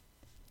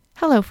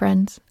Hello,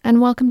 friends, and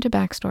welcome to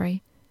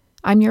Backstory.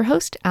 I'm your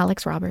host,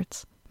 Alex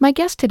Roberts. My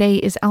guest today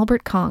is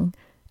Albert Kong,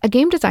 a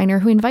game designer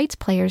who invites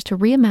players to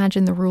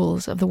reimagine the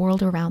rules of the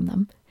world around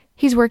them.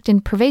 He's worked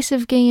in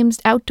pervasive games,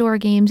 outdoor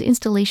games,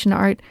 installation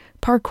art,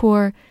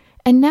 parkour,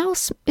 and now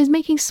is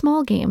making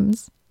small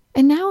games.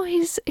 And now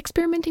he's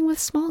experimenting with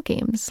small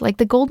games, like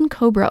the Golden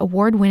Cobra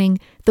award-winning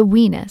The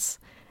Weeness,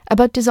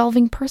 about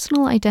dissolving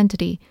personal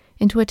identity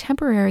into a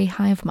temporary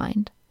hive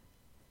mind.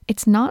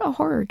 It's not a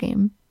horror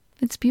game.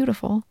 It's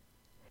beautiful.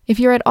 If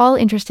you're at all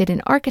interested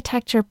in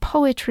architecture,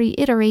 poetry,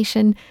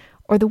 iteration,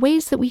 or the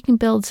ways that we can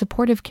build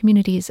supportive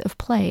communities of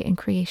play and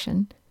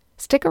creation,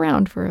 stick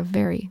around for a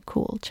very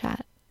cool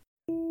chat.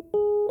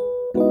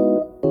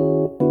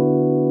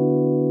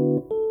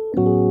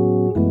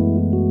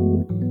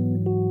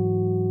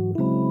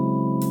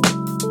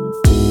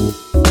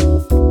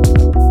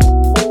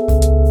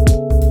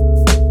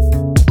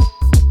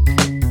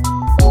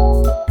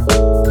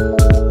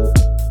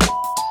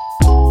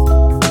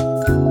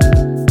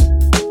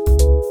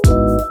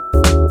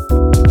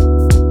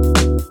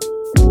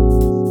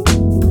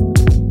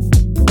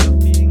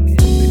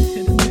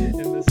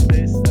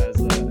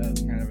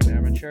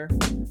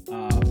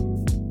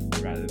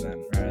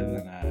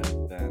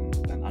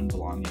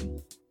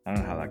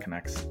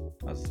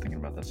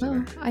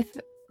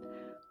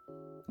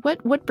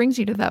 What brings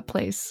you to that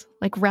place?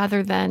 Like,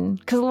 rather than,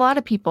 because a lot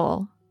of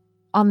people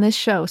on this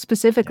show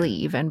specifically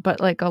even,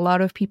 but like a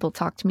lot of people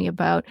talk to me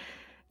about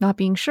not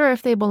being sure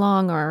if they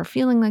belong or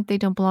feeling like they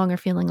don't belong or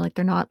feeling like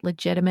they're not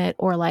legitimate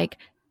or like,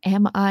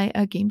 am I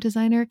a game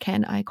designer?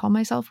 Can I call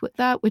myself with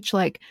that? Which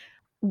like,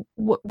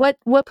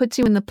 what puts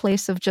you in the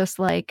place of just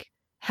like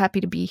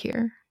happy to be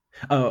here?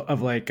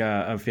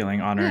 Of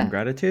feeling honor and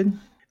gratitude.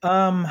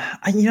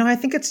 I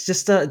think it's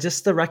just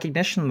the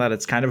recognition that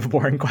it's kind of a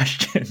boring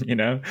question,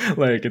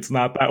 like it's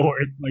not that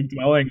worth like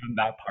dwelling on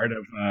that part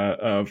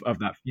of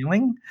that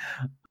feeling,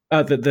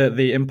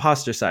 the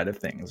imposter side of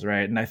things,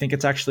 right? And I think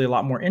it's actually a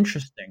lot more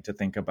interesting to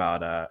think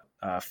about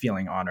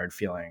feeling honored,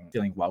 feeling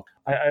welcome.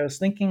 I was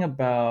thinking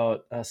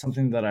about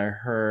something that I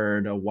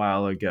heard a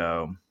while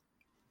ago,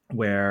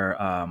 where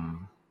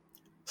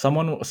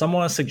someone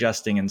was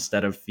suggesting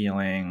instead of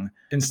feeling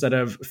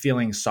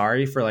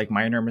sorry for like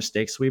minor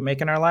mistakes we make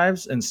in our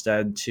lives,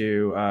 instead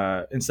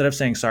of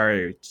saying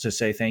sorry, to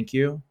say thank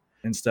you.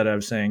 Instead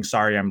of saying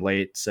sorry I'm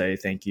late, say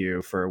thank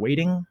you for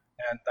waiting.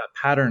 And that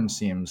pattern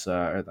seems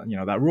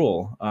that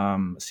rule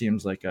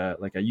seems like a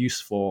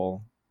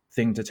useful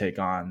thing to take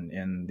on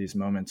in these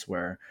moments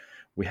where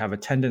we have a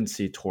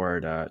tendency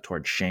toward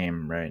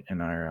shame, right,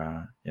 in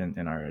our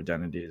in our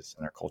identities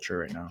and our culture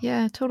right now.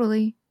 Yeah,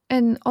 totally.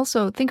 And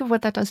also think of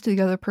what that does to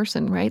the other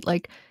person, right?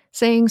 Like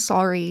saying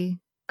sorry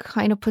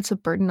kind of puts a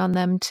burden on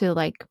them to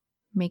like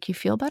make you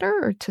feel better,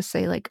 or to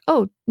say like,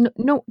 oh,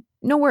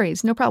 no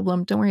worries, no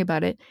problem, don't worry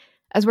about it.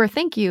 As where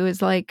thank you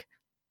is like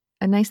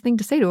a nice thing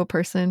to say to a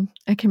person.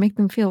 It can make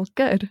them feel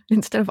good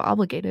instead of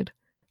obligated.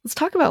 Let's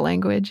talk about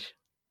language,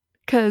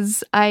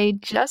 because I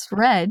just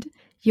read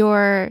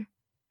your,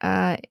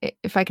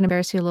 if I can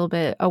embarrass you a little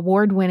bit,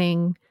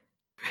 award-winning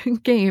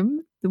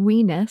game, The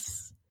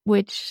Weeness,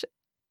 which,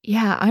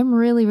 yeah, I'm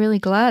really, really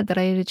glad that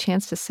I had a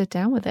chance to sit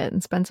down with it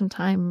and spend some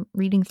time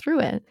reading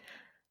through it.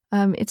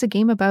 It's a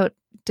game about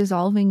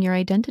dissolving your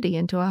identity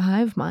into a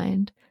hive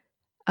mind,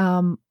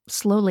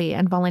 slowly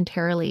and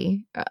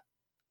voluntarily.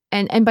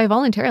 And by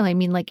voluntarily, I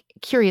mean like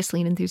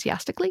curiously and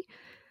enthusiastically,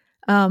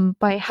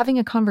 by having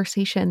a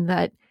conversation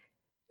that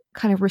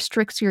kind of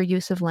restricts your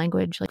use of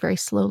language, like very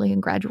slowly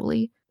and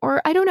gradually.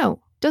 Or I don't know,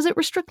 does it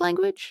restrict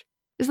language?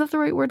 Is that the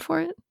right word for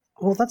it?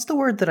 Well, that's the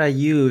word that I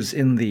use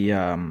in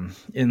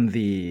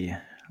the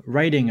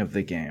writing of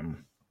the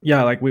game.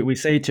 Yeah, like we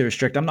say to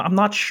restrict. I'm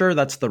not sure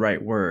that's the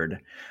right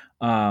word,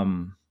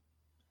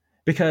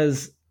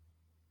 because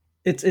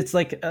it's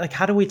like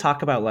how do we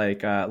talk about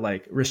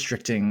like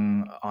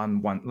restricting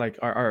on one, like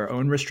our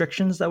own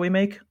restrictions that we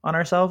make on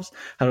ourselves?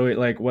 How do we,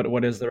 like,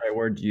 what is the right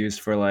word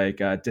used for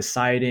like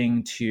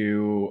deciding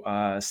to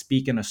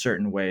speak in a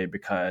certain way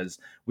because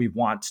we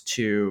want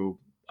to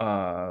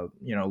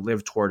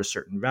live toward a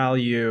certain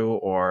value,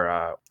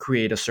 or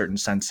create a certain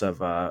sense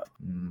of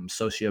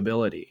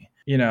sociability.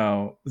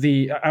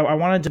 I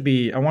wanted to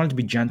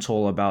be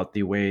gentle about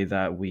the way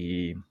that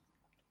we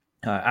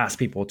ask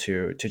people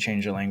to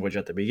change their language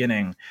at the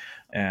beginning,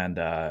 and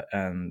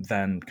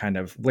then kind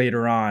of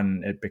later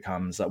on it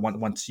becomes that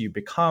once you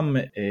become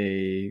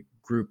a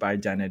group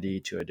identity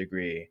to a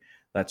degree,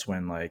 that's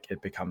when like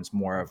it becomes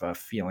more of a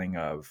feeling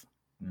of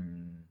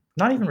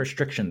not even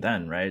restriction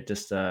then, right?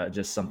 Just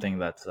something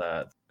that's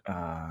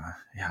yeah,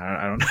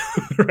 I don't know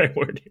the right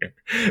word here,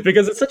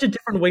 because it's such a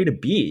different way to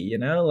be,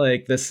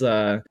 like this,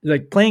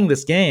 like playing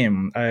this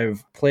game.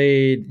 I've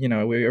played,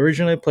 we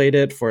originally played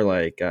it for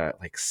like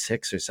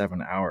 6 or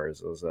 7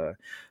 hours. It was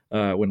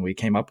when we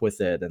came up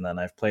with it, and then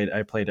I played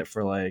it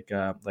for like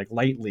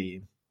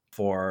lightly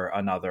for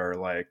another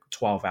like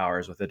 12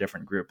 hours with a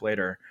different group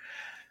later.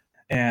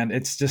 And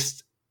it's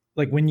just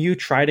like when you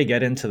try to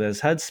get into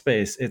this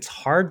headspace, it's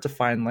hard to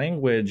find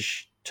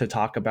language to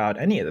talk about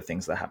any of the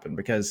things that happen,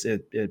 because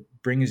it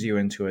brings you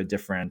into a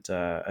different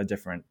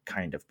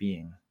kind of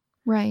being.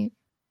 Right.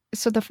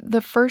 So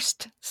the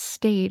first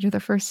stage or the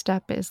first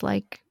step is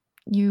like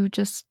you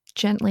just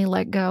gently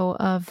let go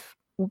of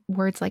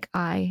words like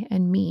I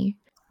and me,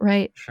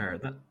 right? Sure.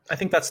 I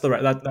think that's the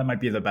right, that might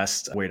be the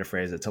best way to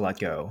phrase it, to let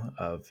go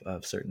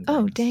of certain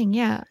Oh, things. dang,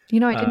 yeah. You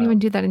know, I didn't Uh, even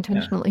do that yeah.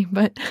 intentionally,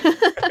 but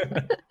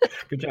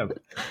Good job.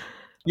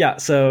 Yeah.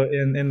 So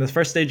in the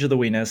first stage of the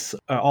weenus,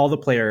 all the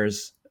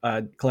players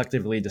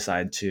collectively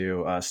decide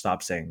to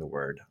stop saying the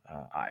word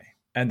I.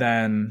 And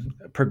then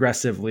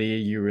progressively,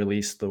 you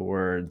release the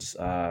words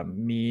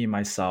me,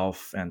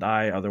 myself, and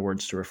I, other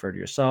words to refer to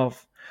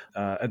yourself.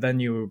 And then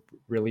you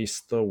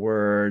release the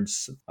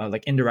words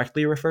like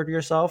indirectly refer to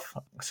yourself.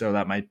 So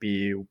that might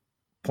be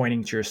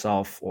pointing to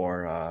yourself,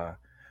 or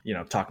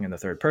talking in the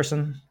third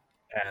person.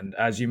 And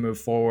as you move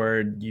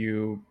forward,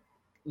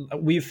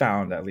 we've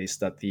found at least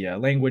that the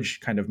language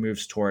kind of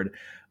moves toward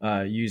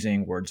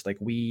using words like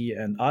we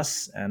and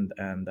us and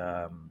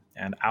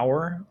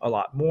our a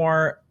lot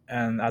more.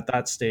 And at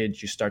that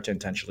stage, you start to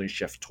intentionally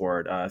shift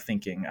toward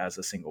thinking as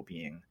a single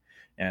being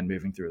and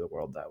moving through the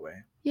world that way.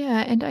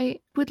 yeah, and I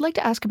would like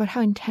to ask about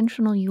how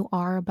intentional you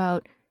are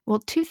about, well,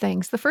 two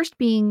things. The first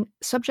being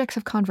subjects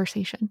of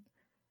conversation.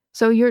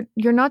 So you're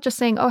not just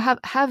saying, "Oh,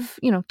 have,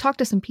 talk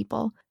to some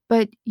people,"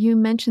 but you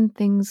mentioned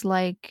things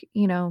like,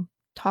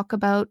 talk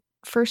about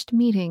first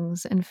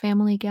meetings and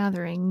family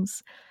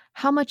gatherings.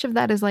 How much of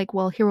that is like,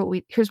 well,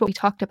 here's what we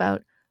talked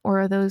about,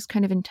 or are those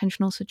kind of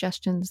intentional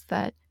suggestions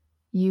that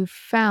you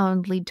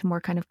found lead to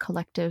more kind of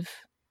collective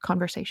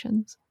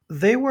conversations?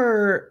 They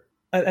were,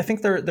 I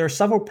think there are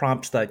several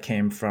prompts that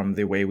came from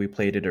the way we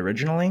played it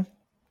originally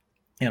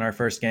in our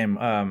first game.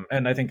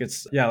 And I think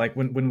it's, yeah, like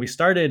when we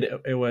started,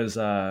 it was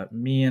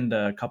me and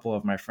a couple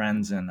of my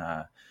friends, and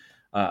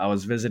I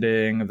was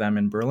visiting them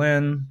in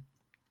Berlin.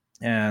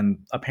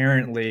 And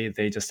apparently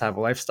they just have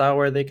a lifestyle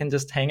where they can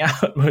just hang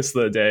out most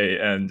of the day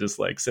and just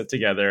like sit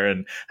together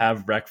and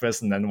have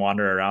breakfast and then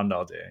wander around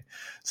all day.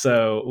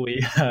 So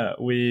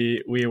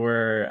we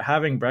were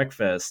having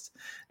breakfast,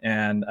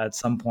 and at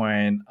some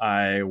point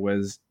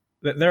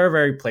they're a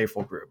very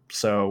playful group.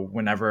 So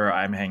whenever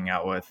I'm hanging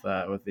out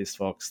with these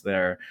folks,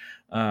 they're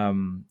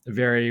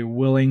very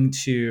willing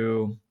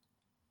to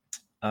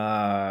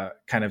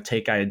kind of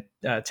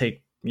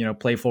take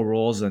playful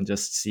roles and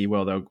just see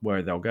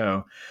where they'll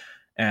go.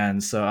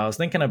 And so I was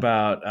thinking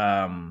about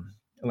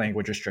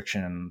language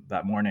restriction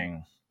that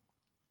morning,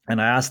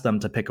 and I asked them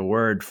to pick a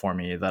word for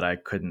me that I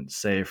couldn't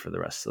say for the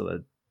rest of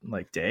the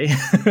day.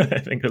 I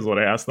think is what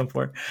I asked them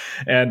for,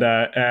 and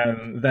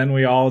then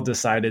we all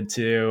decided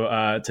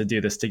to do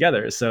this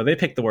together. So they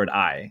picked the word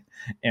I,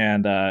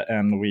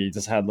 and we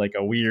just had like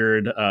a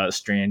weird,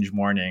 strange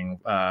morning,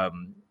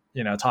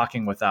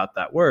 talking without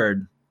that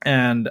word.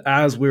 And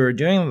as we were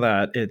doing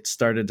that,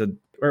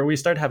 we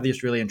started to have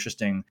these really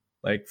interesting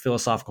like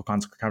philosophical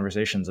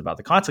conversations about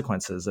the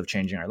consequences of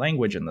changing our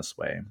language in this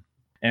way.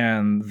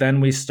 And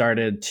then we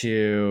started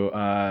to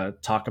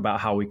talk about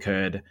how we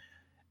could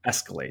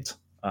escalate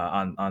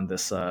on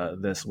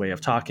this way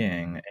of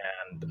talking.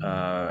 And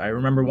I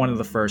remember one of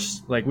the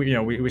first, like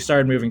we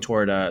started moving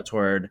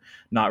toward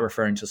not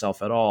referring to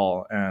self at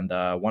all. And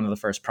one of the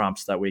first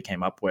prompts that we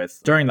came up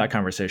with during that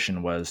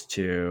conversation was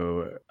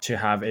to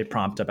have a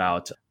prompt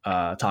about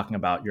talking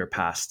about your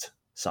past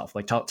self,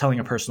 like telling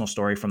a personal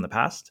story from the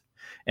past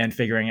and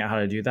figuring out how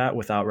to do that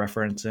without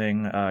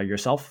referencing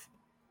yourself.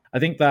 I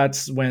think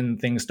that's when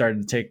things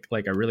started to take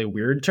like a really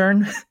weird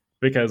turn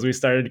because we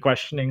started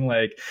questioning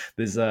like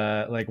this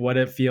like what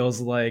it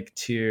feels like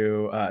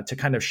to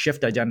kind of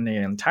shift identity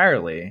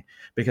entirely,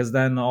 because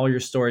then all your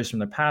stories from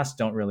the past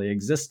don't really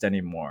exist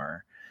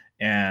anymore.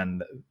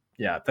 And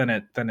yeah, then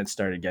it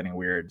started getting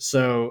weird.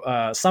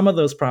 So some of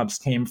those prompts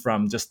came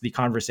from just the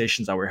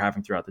conversations that we were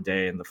having throughout the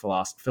day and the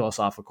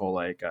philosophical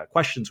like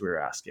questions we were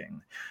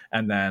asking.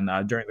 And then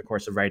during the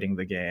course of writing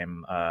the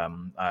game,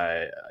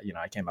 I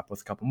came up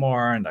with a couple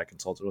more, and I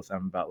consulted with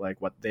them about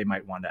like what they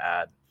might want to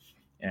add,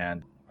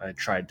 and I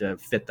tried to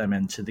fit them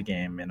into the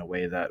game in a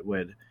way that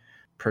would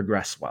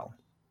progress well.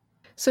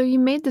 So you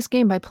made this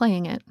game by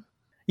playing it.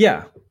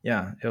 Yeah,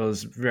 yeah, it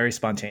was very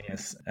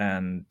spontaneous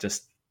and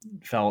just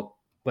felt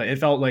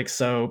like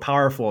so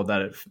powerful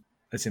that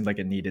it seemed like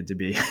it needed to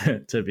be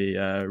to be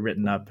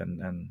written up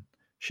and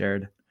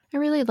shared. I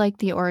really like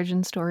the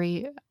origin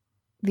story,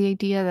 the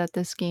idea that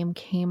this game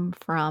came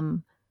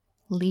from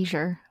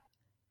leisure,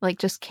 like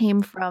just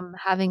came from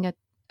having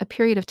a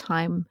period of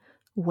time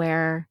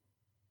where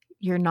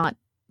you're not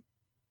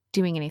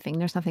doing anything.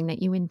 There's nothing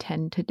that you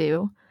intend to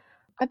do.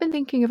 I've been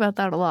thinking about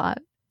that a lot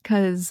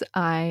because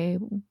I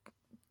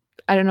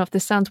don't know if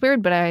this sounds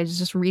weird, but I was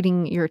just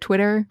reading your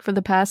Twitter for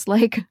the past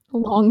like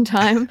long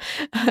time.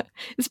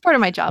 It's part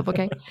of my job,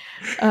 okay?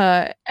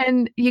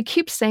 And you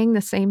keep saying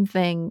the same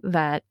thing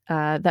that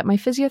my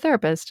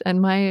physiotherapist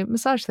and my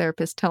massage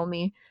therapist tell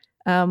me,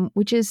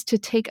 which is to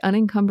take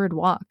unencumbered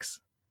walks.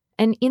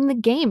 And in the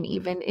game,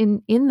 even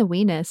in the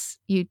weenus,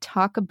 you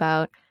talk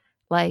about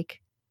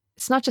like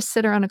it's not just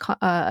sit around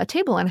a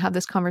table and have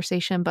this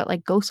conversation, but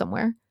like go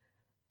somewhere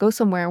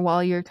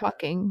while you're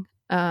talking,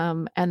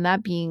 and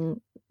that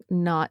being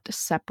not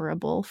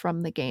separable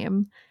from the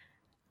game.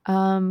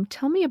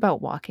 Tell me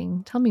about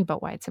walking. Tell me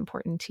about why it's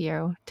important to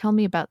you. Tell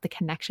me about the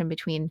connection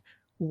between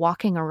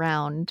walking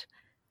around,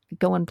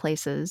 going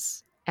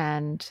places,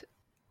 and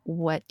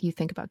what you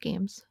think about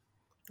games.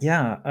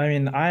 Yeah, I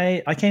mean,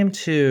 I came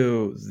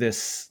to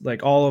this,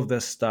 like, all of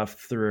this stuff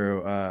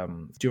through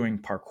doing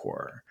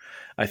parkour.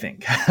 I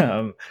think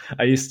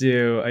I used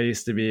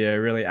to be a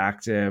really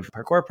active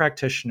parkour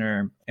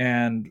practitioner,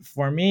 and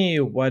for me,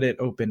 what it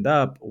opened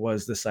up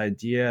was this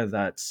idea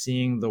that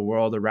seeing the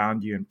world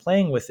around you and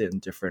playing with it in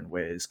different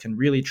ways can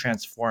really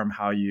transform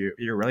how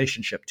your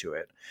relationship to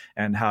it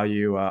and how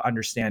you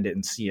understand it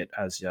and see it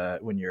as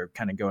when you're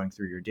kind of going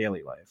through your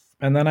daily life.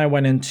 And then I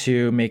went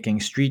into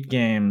making street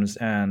games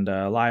and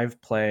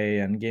live play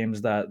and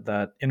games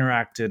that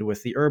interacted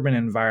with the urban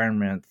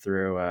environment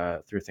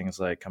through things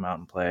like Come Out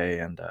and Play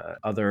and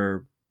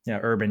other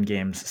urban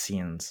games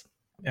scenes.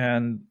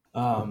 And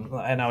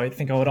I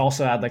think I would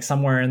also add, like,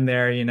 somewhere in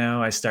there,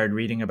 I started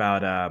reading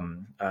about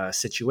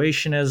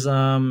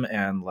situationism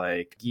and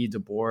like Guy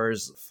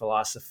Debord's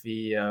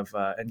philosophy of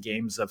and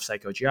games of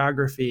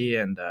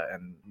psychogeography and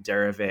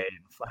Derivé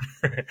and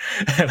Flutter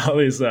and all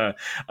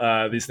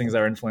these things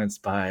that are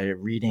influenced by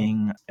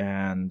reading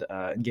and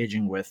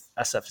engaging with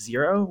SF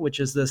Zero, which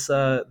is this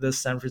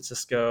San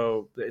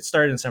Francisco. It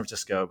started in San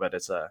Francisco, but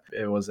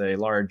it was a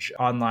large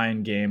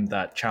online game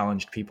that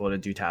challenged people to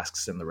do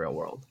tasks in the real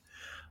world.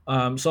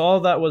 So all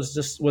of that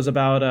was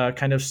about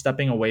kind of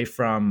stepping away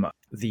from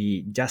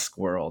the desk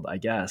world, I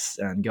guess,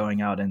 and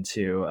going out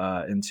into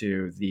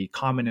the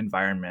common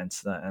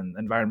environments and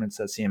environments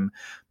that seem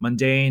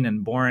mundane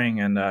and boring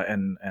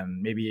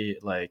and maybe,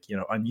 like,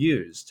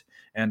 unused,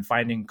 and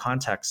finding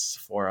contexts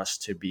for us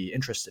to be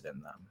interested in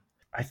them.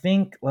 I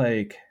think,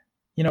 like,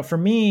 for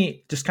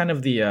me, just kind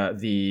of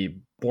the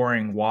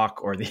boring walk,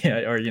 or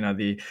the or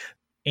the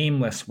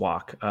aimless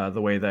walk, the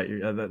way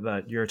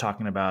that you're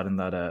talking about, and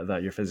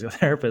that your physical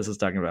therapist is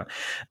talking about.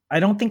 I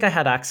don't think I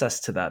had access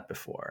to that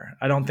before.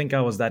 I don't think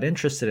I was that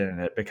interested in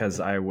it because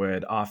I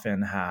would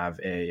often have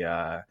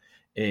a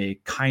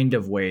kind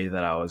of way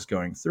that I was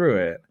going through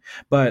it.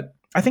 But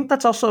I think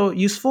that's also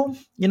useful.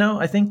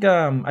 I think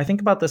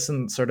about this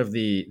in sort of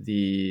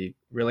the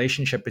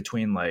relationship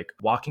between, like,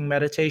 walking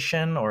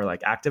meditation or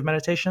like active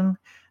meditation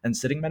and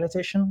sitting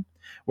meditation,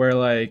 where,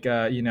 like,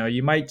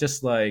 you might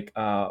just, like,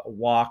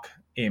 walk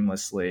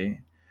aimlessly,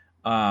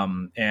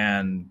 and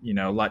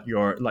let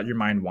your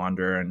mind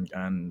wander and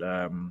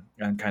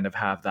kind of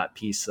have that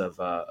piece of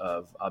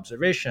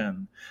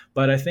observation.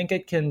 But I think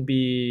it can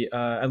be,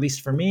 at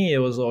least for me, it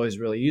was always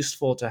really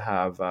useful to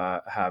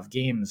have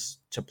games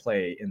to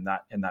play in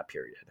that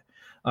period,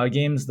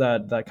 games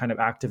that kind of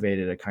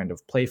activated a kind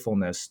of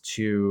playfulness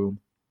to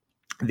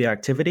the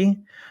activity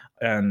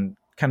and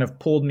kind of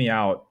pulled me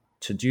out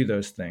to do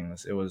those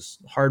things. It was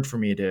hard for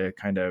me to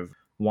kind of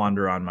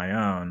wander on my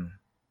own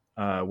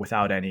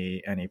without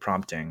any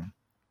prompting.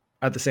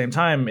 At the same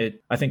time,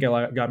 I think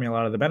it got me a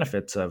lot of the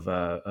benefits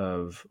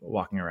of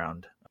walking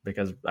around,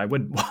 because I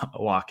would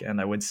walk and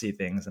I would see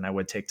things and I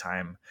would take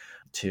time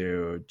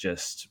to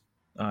just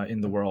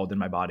in the world, in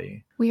my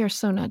body. We are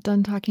so not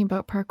done talking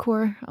about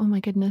parkour. Oh my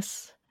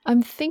goodness.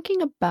 I'm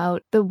thinking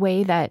about the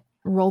way that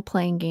role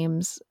playing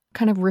games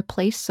kind of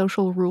replace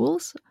social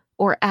rules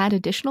or add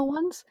additional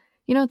ones.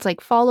 It's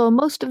like follow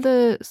most of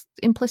the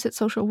implicit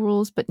social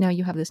rules, but now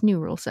you have this new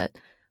rule set.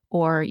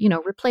 Or,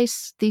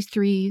 replace these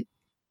three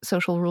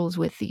social rules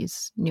with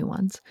these new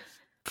ones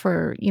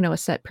for, a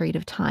set period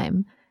of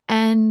time.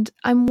 And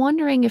I'm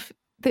wondering if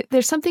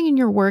there's something in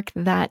your work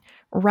that,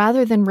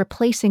 rather than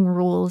replacing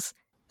rules,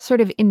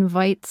 sort of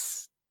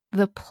invites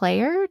the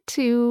player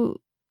to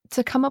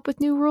come up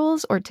with new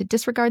rules or to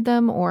disregard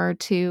them, or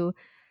to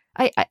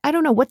I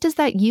don't know, what does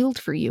that yield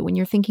for you when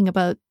you're thinking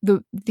about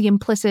the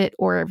implicit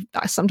or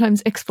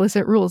sometimes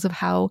explicit rules of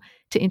how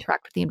to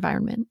interact with the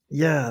environment?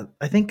 Yeah,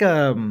 I think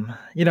when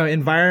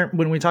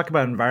we talk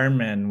about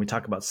environment, we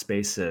talk about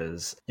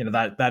spaces.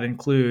 That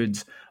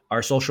includes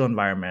our social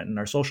environment and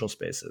our social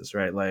spaces,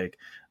 right? Like,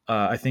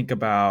 I think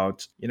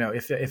about,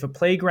 if a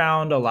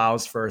playground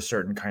allows for a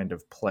certain kind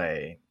of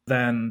play,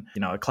 then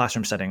a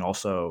classroom setting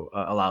also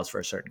allows for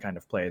a certain kind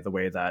of play, the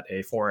way that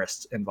a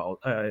forest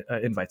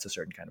invites a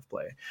certain kind of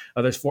play.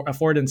 There's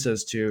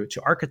affordances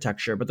to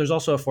architecture, but there's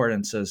also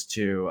affordances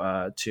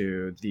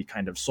to the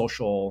kind of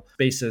social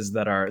spaces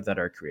that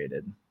are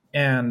created.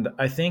 And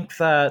I think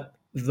that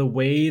the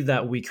way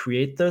that we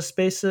create those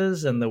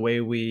spaces and the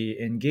way we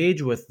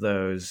engage with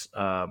those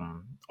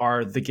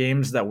are the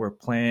games that we're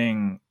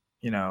playing,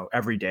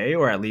 every day,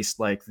 or at least,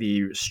 like,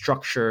 the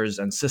structures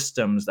and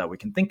systems that we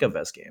can think of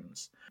as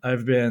games.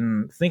 I've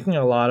been thinking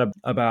a lot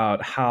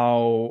about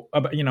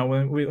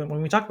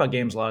when we talk about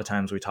games, a lot of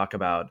times we talk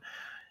about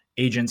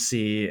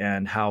agency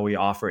and how we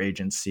offer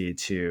agency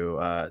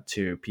to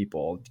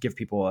people, to give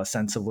people a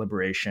sense of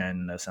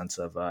liberation, a sense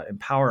of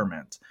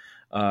empowerment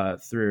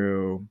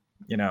through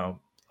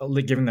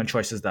giving them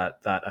choices that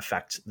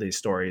affect the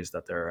stories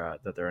that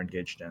they're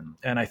engaged in.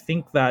 And I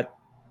think that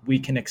we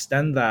can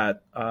extend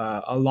that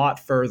a lot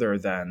further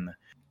than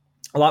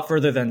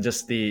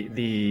just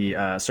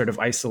the sort of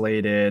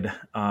isolated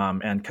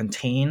and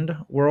contained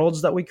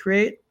worlds that we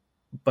create,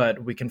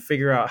 but we can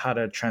figure out how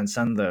to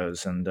transcend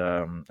those and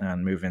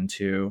move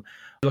into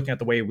looking at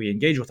the way we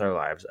engage with our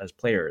lives as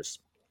players.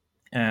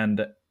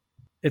 And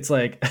it's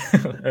like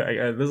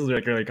this is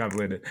like really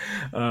complicated.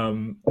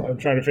 I'm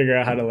trying to figure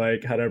out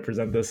how to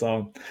present this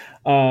all.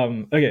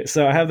 Okay,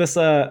 so I have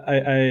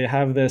I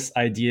have this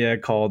idea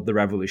called the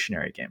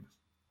revolutionary game.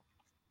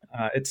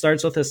 It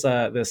starts with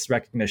this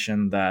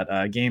recognition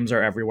that games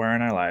are everywhere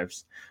in our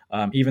lives,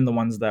 even the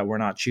ones that we're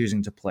not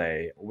choosing to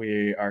play.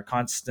 We are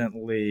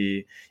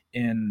constantly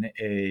in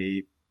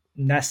a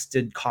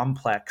nested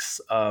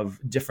complex of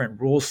different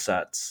rule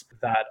sets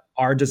that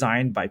are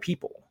designed by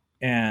people,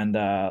 and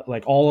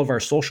like all of our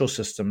social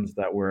systems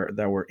that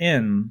we're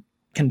in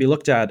can be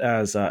looked at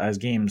as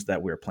games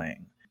that we're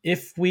playing.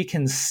 If we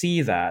can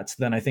see that,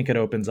 then I think it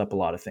opens up a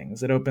lot of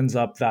things. It opens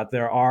up that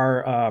there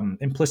are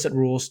implicit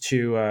rules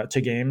to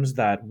games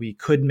that we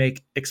could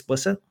make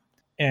explicit.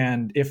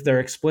 And if they're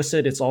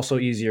explicit, it's also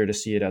easier to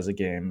see it as a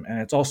game,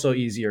 and it's also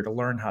easier to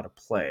learn how to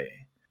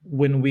play.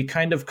 When we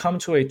kind of come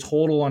to a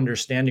total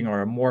understanding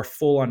or a more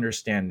full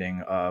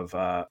understanding of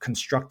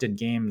constructed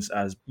games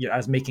as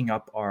making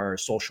up our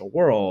social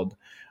world,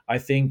 I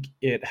think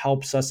it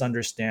helps us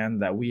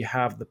understand that we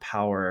have the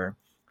power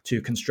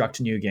to construct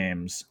new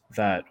games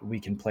that we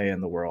can play in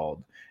the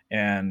world.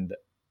 And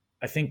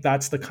I think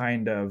that's the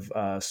kind of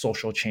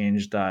social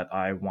change that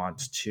I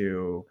want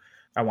to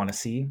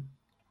see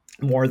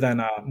more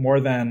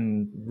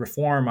than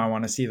reform. I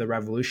want to see the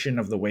revolution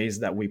of the ways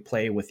that we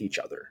play with each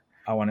other.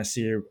 I want to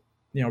see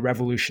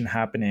revolution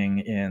happening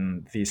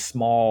in the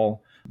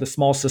small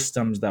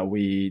systems that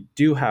we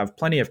do have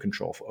plenty of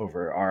control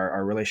over,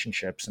 our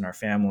relationships and our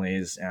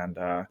families and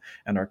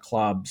our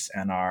clubs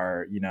and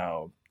our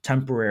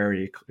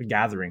temporary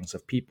gatherings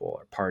of people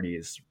or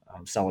parties,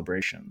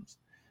 celebrations.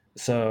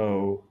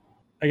 So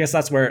I guess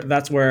that's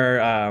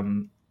where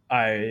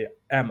I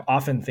am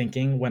often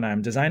thinking when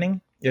I'm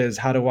designing is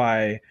how do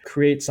I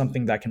create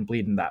something that can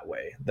bleed in that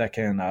way, that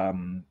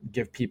can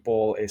give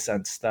people a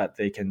sense that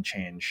they can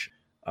change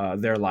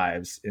their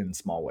lives in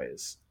small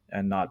ways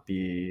and not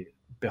be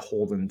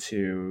beholden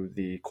to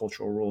the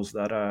cultural rules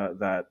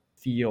that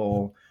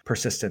feel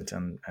persistent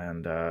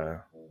and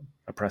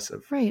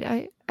oppressive.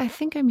 Right. I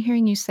think I'm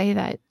hearing you say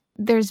that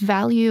there's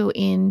value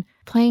in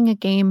playing a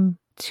game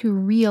to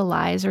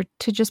realize or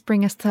to just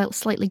bring a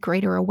slightly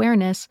greater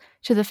awareness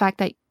to the fact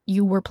that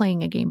you were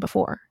playing a game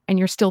before and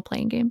you're still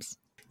playing games.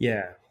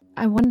 Yeah.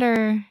 I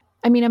wonder,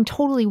 I mean, I'm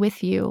totally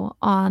with you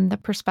on the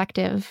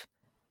perspective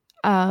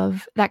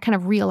of that kind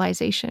of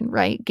realization,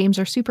 right? Games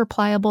are super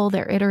pliable,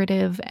 they're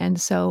iterative. And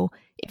so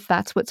if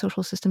that's what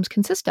social systems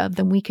consist of,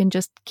 then we can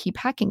just keep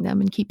hacking them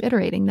and keep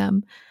iterating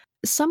them.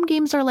 Some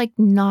games are like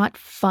not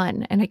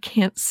fun and I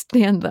can't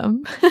stand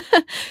them.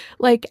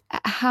 Like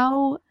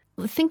how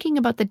thinking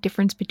about the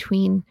difference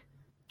between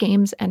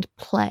games and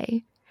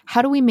play,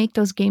 how do we make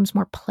those games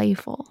more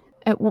playful?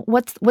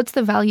 What's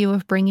the value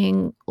of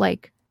bringing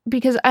like,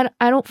 because I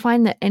don't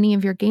find that any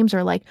of your games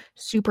are like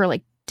super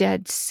like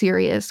dead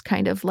serious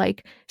kind of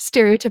like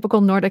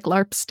stereotypical Nordic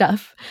LARP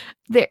stuff.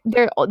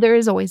 There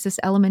is always this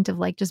element of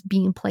like just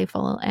being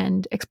playful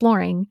and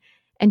exploring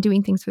and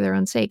doing things for their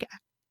own sake.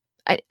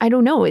 I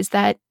don't know. Is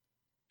that,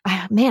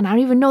 man, I don't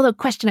even know the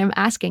question I'm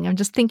asking. I'm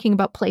just thinking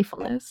about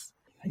playfulness.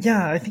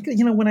 Yeah, I think,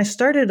 when I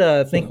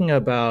started thinking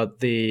about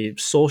the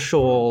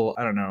social,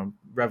 I don't know,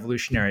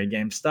 revolutionary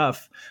game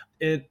stuff,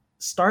 it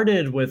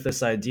started with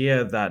this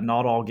idea that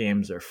not all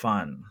games are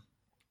fun.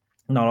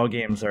 Not all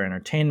games are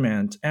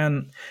entertainment.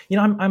 And,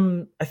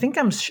 I think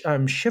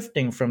I'm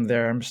shifting from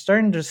there. I'm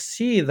starting to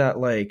see that,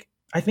 like,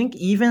 I think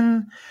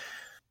even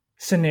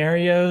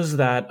scenarios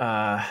that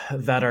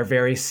are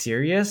very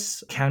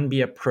serious can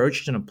be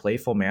approached in a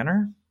playful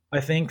manner.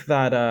 I think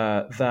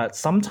that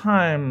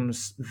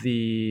sometimes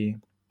the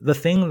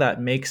thing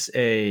that makes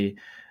a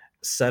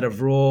set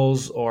of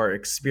rules or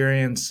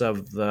experience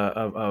of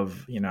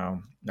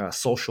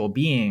social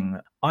being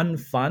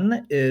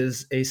unfun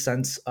is a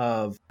sense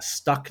of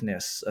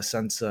stuckness, a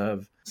sense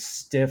of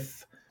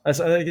stiff. There's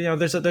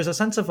a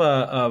sense of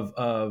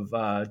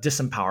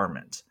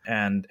disempowerment,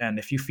 and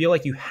if you feel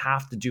like you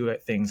have to do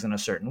things in a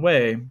certain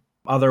way,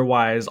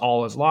 otherwise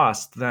all is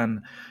lost,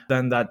 then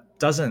that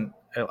doesn't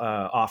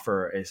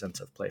offer a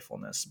sense of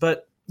playfulness.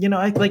 But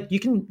I like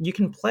you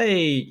can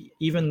play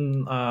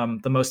even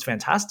the most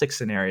fantastic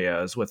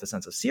scenarios with a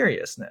sense of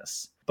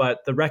seriousness,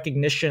 but the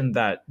recognition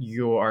that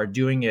you are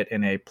doing it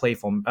in a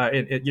playful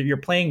you're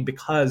playing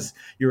because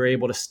you're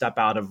able to step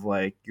out of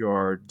like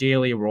your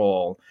daily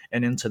role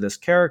and into this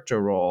character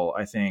role,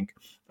 I think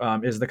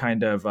is the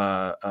kind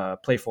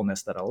of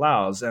playfulness that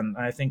allows. And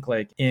I think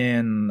like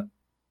in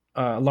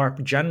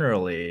LARP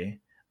generally,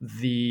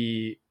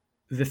 the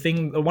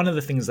thing one of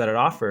the things that it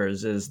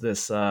offers is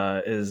this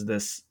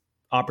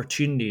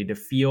opportunity to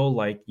feel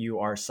like you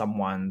are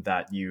someone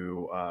that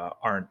you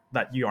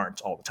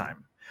aren't all the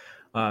time,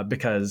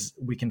 because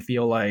we can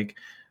feel like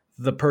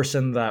the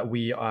person that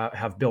we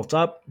have built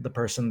up, the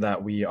person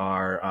that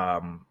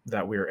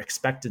we're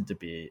expected to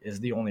be, is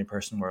the only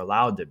person we're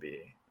allowed to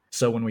be.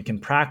 So when we can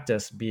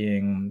practice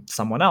being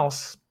someone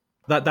else,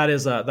 that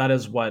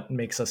is what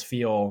makes us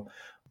feel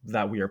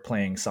that we are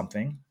playing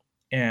something,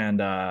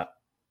 and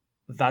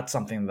that's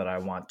something that I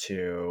want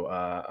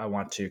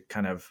to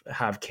kind of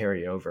have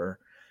carry over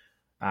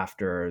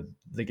after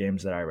the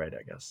games that I write,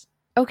 I guess.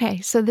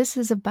 Okay, so this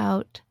is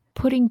about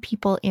putting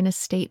people in a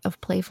state of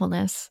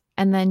playfulness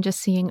and then just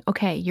seeing,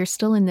 okay, you're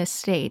still in this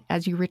state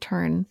as you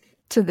return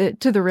to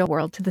the real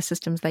world, to the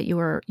systems that you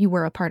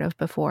were a part of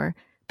before,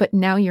 but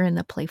now you're in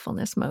the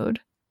playfulness mode.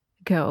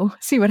 Go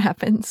see what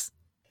happens.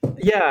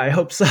 Yeah, I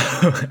hope so.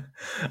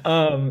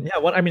 Yeah,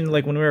 what I mean,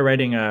 like when we were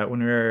writing, or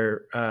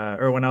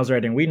when I was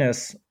writing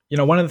Weenus,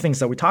 one of the things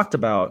that we talked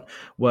about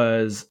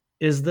was,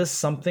 is this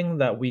something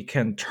that we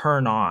can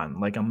turn on,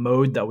 like a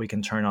mode that we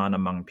can turn on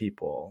among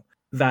people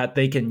that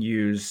they can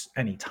use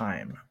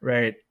anytime,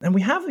 right? And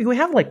we have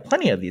like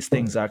plenty of these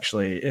things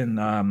actually in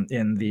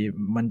the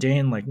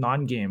mundane, like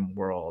non-game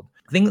world.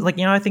 Things like,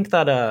 I think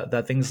that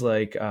that things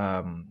like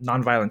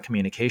nonviolent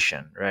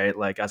communication, right,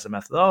 like as a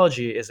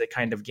methodology, is a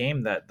kind of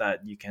game that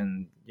you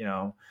can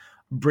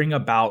bring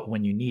about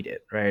when you need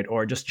it, right?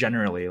 Or just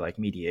generally, like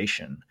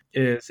mediation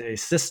is a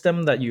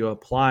system that you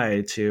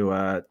apply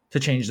to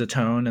change the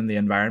tone and the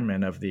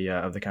environment of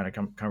the kind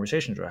of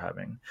conversations we're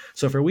having.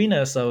 So for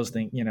Weenus, I was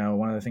thinking,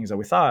 one of the things that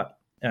we thought,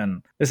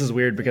 and this is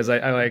weird because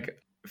I like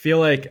feel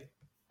like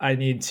I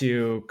need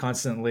to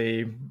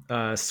constantly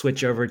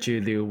switch over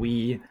to the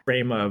we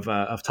frame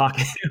of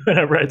talking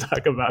whenever I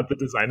talk about the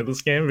design of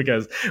this game,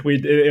 because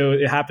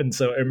it happened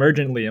so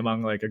emergently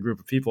among like a group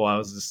of people. I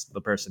was just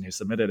the person who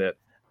submitted it.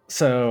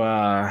 So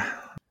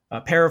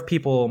a pair of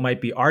people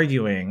might be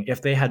arguing.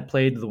 If they had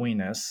played the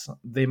Weenus,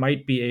 they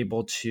might be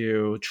able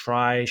to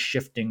try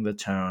shifting the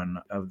tone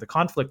of the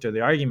conflict or the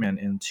argument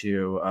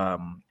into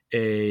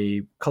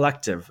a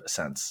collective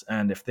sense.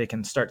 And if they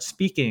can start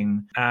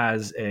speaking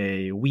as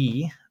a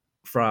we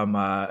from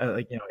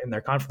in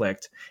their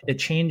conflict, it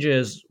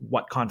changes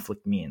what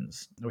conflict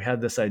means. We had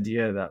this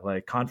idea that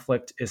like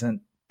conflict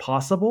isn't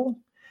possible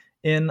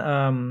in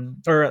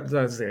or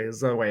is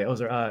the way it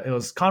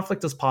was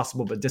conflict is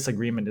possible, but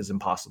disagreement is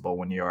impossible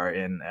when you are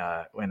in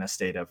a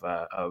state of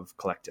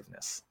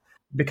collectiveness,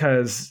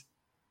 because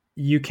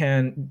you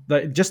can,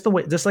 like, just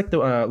like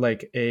the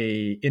like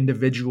a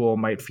individual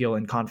might feel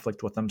in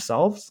conflict with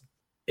themselves,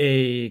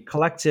 a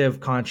collective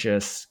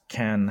conscious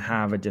can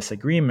have a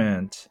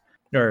disagreement,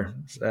 or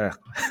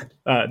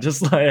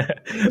just like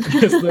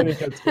just let me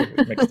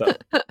get mixed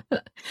up.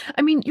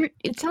 I mean,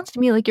 it sounds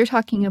to me like you're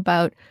talking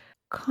about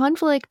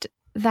conflict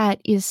that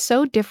is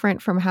so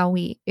different from how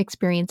we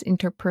experience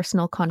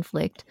interpersonal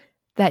conflict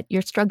that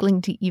you're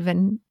struggling to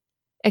even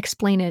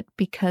explain it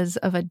because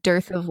of a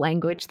dearth of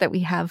language that we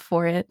have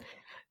for it,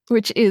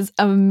 which is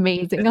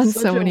amazing on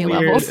so many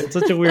levels. It's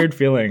such a weird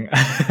feeling.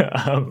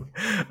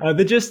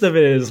 The gist of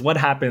it is, what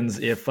happens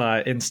if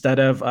instead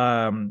of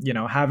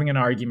having an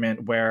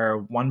argument where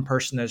one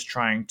person is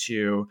trying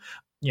to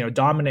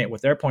dominate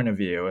with their point of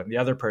view and the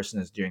other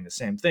person is doing the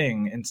same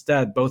thing,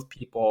 instead both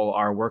people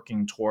are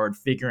working toward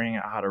figuring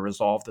out how to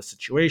resolve the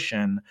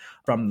situation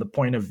from the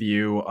point of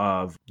view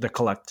of the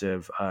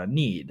collective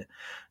need.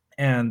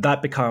 And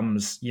that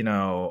becomes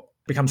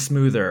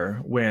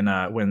smoother when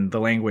the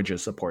language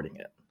is supporting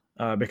it.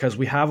 Because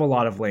we have a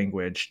lot of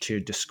language to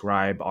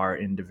describe our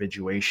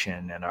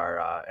individuation and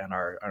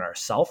our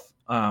self.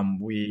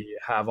 We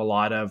have a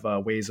lot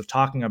of ways of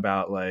talking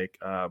about like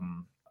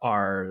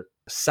our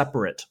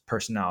separate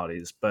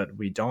personalities, but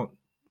we don't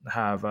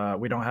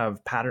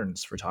have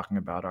patterns for talking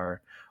about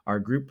our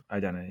group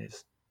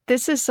identities.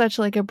 This is such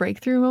like a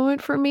breakthrough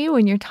moment for me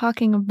when you're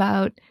talking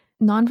about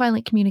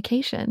nonviolent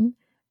communication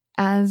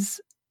as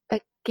a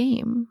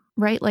game,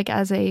 right? Like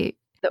as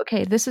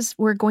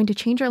we're going to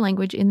change our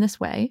language in this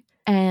way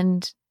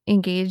and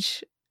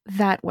engage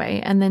that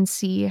way, and then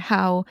see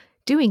how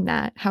doing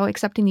that, how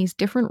accepting these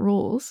different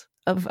rules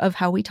of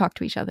how we talk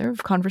to each other,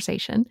 of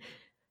conversation,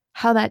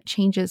 how that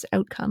changes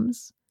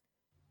outcomes.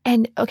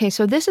 And okay,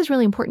 so this is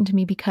really important to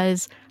me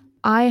because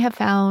I have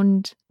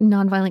found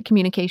nonviolent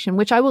communication,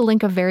 which I'll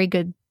link a very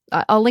good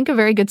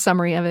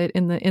summary of it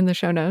in the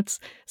show notes.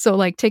 So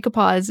like take a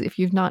pause if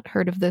you've not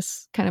heard of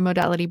this kind of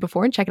modality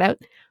before and check it out.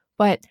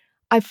 But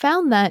I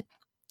found that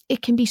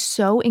it can be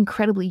so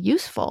incredibly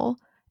useful,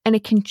 and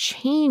it can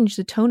change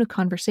the tone of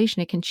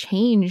conversation. It can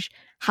change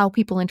how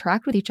people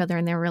interact with each other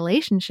and their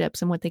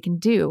relationships and what they can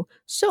do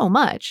so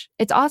much.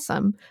 It's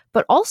awesome.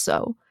 But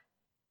also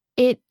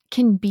it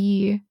can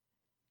be,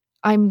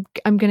 I'm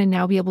going to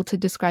now be able to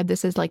describe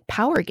this as like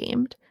power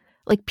gamed.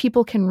 Like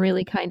people can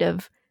really kind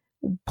of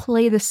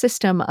play the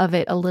system of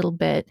it a little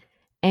bit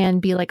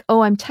and be like,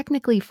 oh, I'm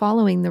technically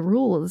following the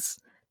rules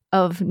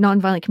of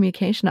nonviolent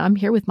communication. I'm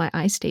here with my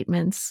I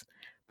statements.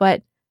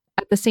 But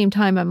at the same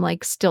time, I'm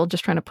like still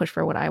just trying to push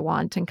for what I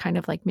want and kind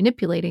of like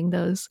manipulating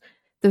those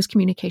those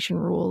communication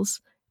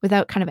rules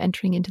without kind of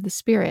entering into the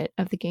spirit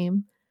of the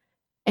game.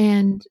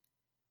 And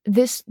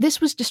this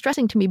was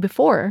distressing to me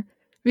before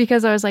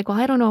because I was like, well,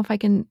 I don't know if I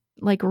can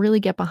like really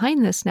get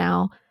behind this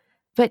now.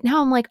 But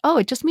now I'm like, oh,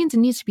 it just means it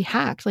needs to be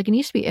hacked. Like it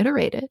needs to be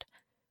iterated.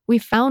 We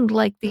found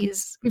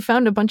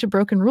a bunch of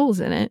broken rules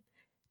in it.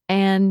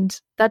 And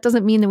that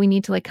doesn't mean that we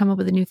need to like come up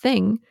with a new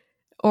thing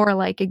or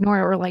like ignore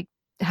it or like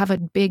have a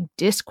big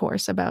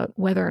discourse about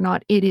whether or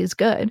not it is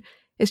good.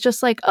 It's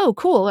just like, oh,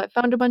 cool, I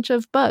found a bunch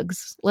of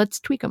bugs. Let's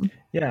tweak them.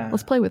 Yeah.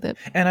 Let's play with it.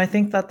 And I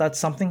think that that's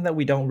something that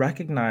we don't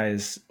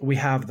recognize we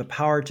have the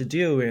power to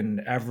do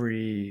in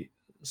every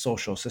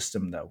social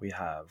system that we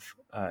have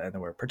and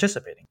that we're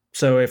participating.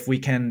 So if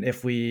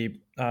we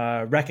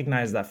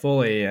recognize that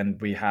fully,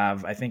 and we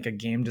have, I think, a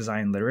game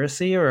design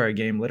literacy or a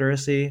game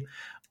literacy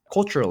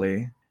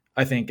culturally,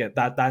 I think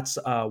that's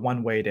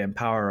one way to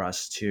empower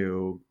us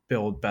to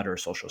build better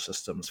social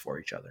systems for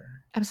each other.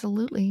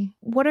 Absolutely.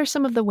 What are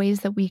some of the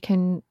ways that we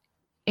can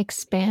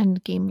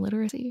expand game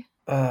literacy?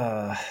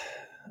 I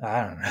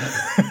don't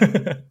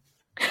know.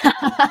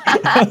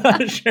 I'm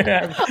not sure.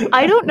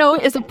 I don't know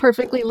is a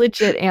perfectly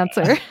legit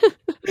answer.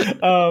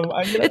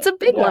 It's a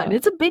big one.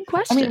 It's a big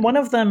question. I mean, one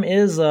of them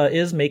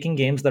is making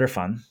games that are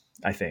fun,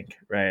 I think,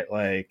 right?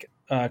 Like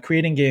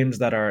creating games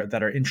that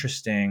are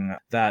interesting,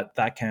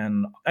 that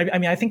can. I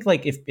mean, I think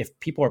like if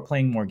people are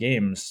playing more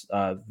games,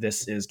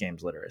 this is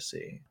games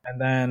literacy.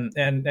 And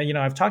you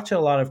know, I've talked to a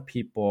lot of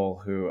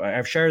people who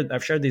I've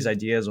shared these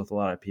ideas with a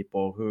lot of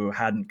people who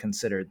hadn't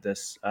considered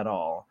this at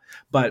all,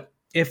 but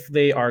if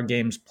they are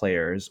games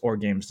players or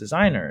games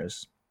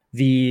designers,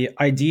 the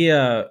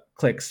idea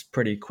clicks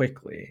pretty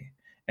quickly.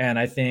 And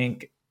I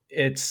think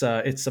it's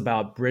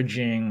about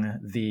bridging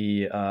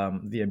the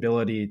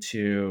ability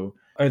to,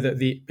 or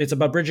it's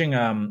about bridging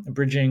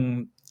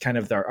kind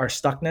of our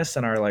stuckness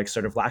and our like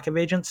sort of lack of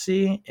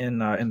agency in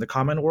the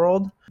common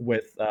world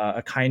with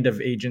a kind of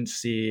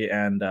agency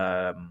and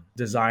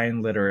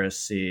design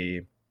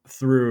literacy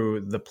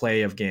through the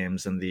play of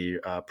games and the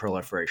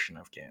proliferation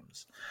of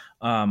games.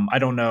 I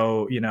don't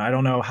know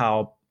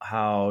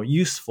how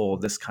useful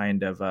this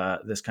kind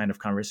of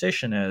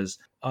conversation is.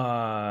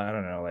 I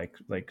don't know,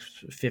 like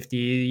 50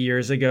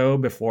 years ago,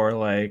 before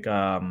like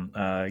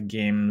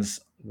games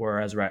were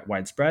as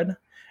widespread.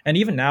 And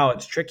even now,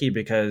 it's tricky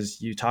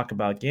because you talk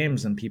about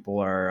games and people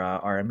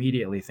are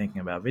immediately thinking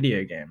about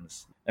video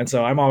games. And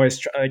so I'm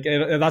always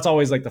that's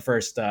always like the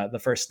first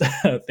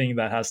thing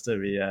that has to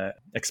be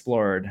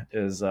explored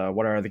is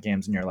what are the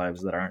games in your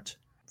lives that aren't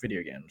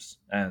video games,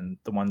 and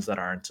the ones that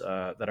aren't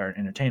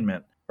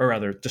entertainment, or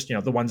rather just, you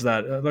know, the ones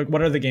that like,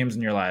 what are the games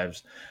in your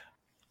lives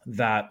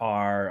that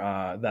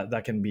are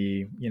that can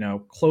be, you know,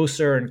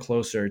 closer and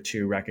closer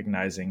to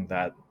recognizing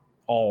that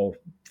all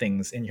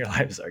things in your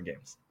lives are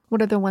games.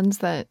 What are the ones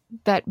that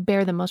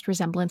bear the most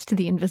resemblance to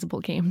the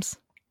invisible games?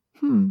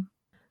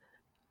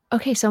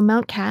 Okay, so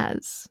Mount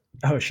Kaz.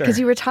 Oh, sure. Because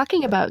you were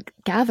talking about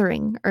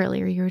gathering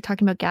earlier. You were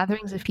talking about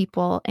gatherings of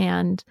people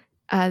and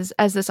as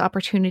this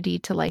opportunity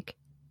to like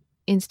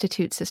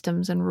institute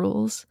systems and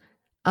rules,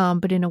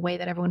 but in a way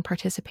that everyone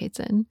participates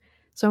in.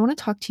 So I want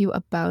to talk to you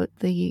about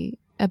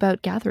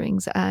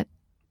gatherings at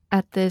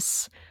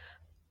this.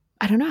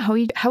 I don't know,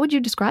 how would you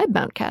describe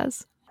Mount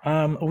Kaz?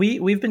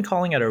 We've been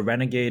calling it a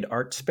renegade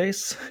art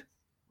space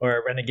or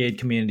a renegade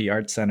community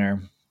art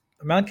center.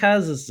 Mount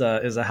Kaz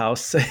is a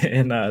house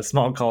in a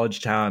small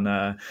college town,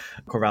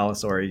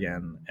 Corvallis,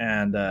 Oregon.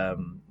 And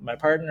my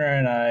partner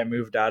and I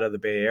moved out of the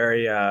Bay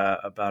Area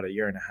about a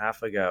year and a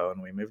half ago,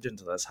 and we moved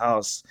into this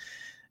house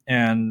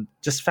and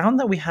just found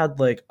that we had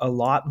like a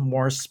lot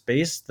more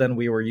space than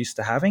we were used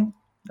to having,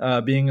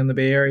 being in the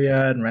Bay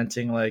Area and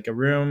renting like a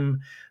room.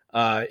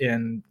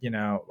 In, you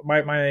know,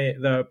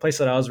 the place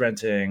that I was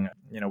renting,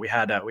 you know, we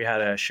had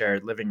a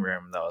shared living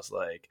room that was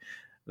like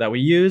that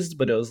we used,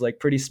 but it was like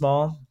pretty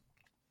small.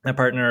 My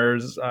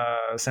partner's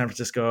San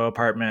Francisco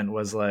apartment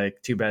was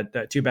like two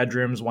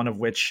bedrooms, one of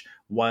which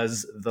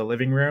was the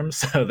living room.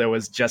 So there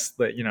was just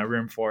the, you know,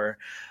 room for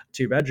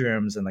two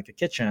bedrooms and like a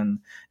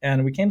kitchen.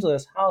 And we came to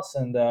this house,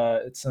 and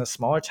it's in a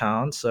smaller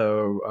town,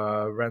 so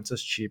rent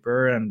is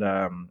cheaper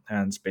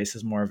and space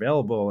is more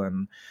available.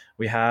 And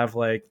we have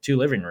like two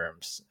living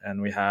rooms,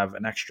 and we have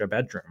an extra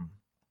bedroom,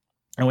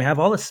 and we have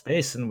all this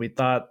space. And we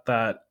thought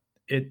that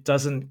it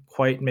doesn't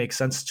quite make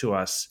sense to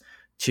us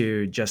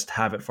to just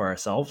have it for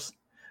ourselves.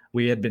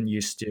 We had been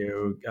used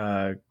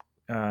to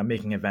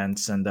making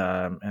events and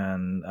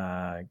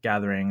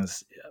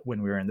gatherings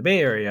when we were in the Bay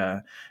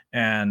Area,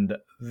 and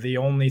the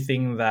only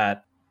thing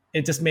that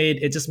it just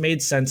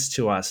made sense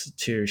to us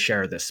to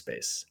share this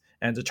space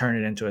and to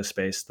turn it into a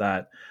space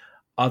that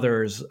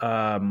others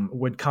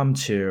would come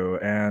to,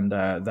 and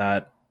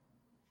that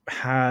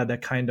had a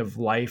kind of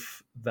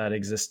life that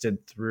existed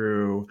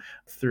through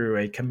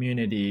a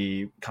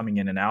community coming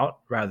in and out,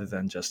 rather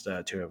than just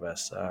two of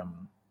us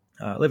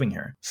living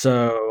here.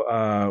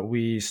 So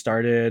we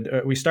started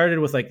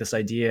with like this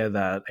idea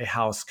that a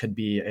house could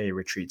be a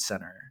retreat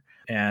center,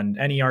 and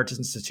any arts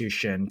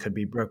institution could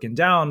be broken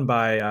down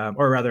by,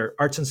 or rather,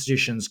 arts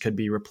institutions could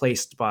be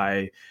replaced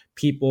by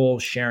people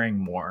sharing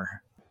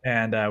more.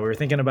 And we were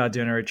thinking about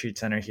doing a retreat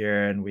center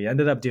here, and we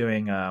ended up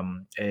doing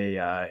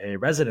a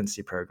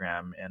residency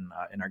program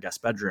in our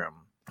guest bedroom,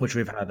 which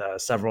we've had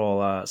several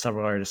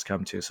artists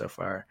come to so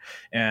far.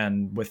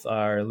 And with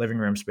our living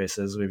room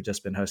spaces, we've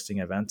just been hosting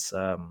events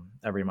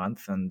every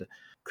month and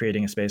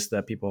creating a space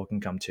that people can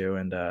come to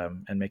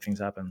and make things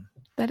happen.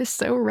 That is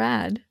so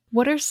rad.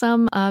 What are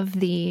some of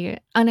the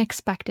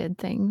unexpected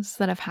things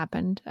that have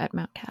happened at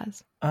Mount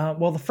Kaz?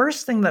 Well, the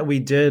first thing that we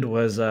did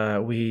was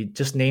we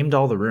just named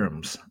all the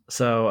rooms.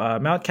 So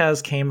Mount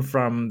Kaz came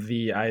from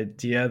the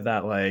idea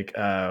that like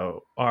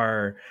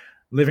our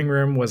living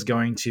room was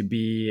going to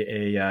be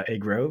a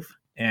grove,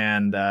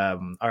 and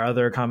our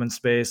other common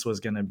space was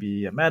going to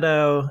be a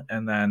meadow,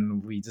 and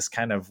then we just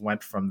kind of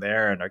went from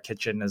there. And our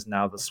kitchen is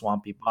now the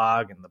swampy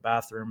bog, and the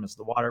bathroom is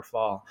the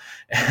waterfall,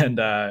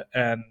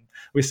 and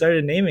we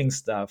started naming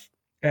stuff,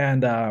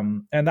 and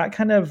that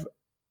kind of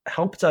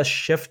helped us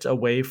shift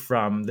away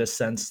from this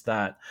sense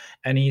that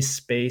any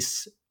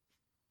space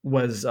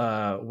was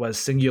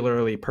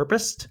singularly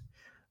purposed,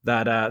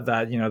 that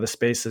the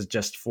space is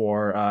just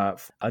for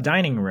a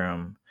dining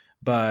room,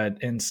 but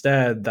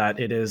instead that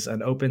it is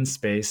an open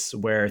space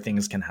where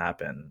things can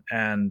happen.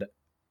 And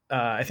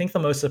I think the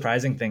most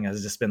surprising thing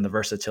has just been the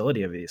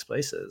versatility of these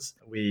places.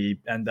 We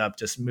end up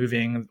just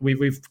moving. We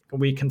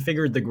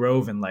configured the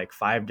Grove in like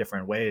 5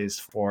 different ways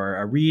for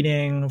a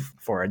reading,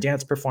 for a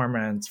dance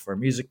performance, for a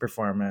music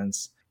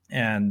performance,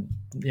 and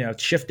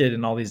shifted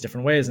in all these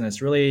different ways. And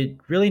it's really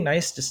really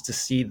nice just to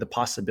see the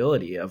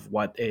possibility of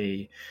what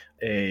a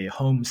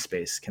home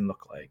space can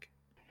look like.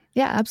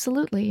 Yeah,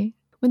 absolutely.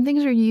 When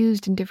things are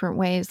used in different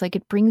ways, like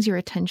it brings your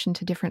attention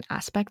to different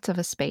aspects of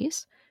a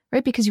space,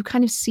 right? Because you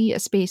kind of see a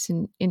space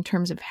in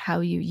terms of how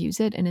you use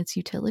it and its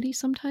utility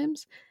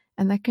sometimes.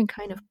 And that can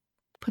kind of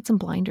put some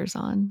blinders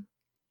on.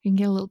 You can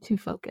get a little too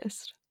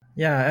focused.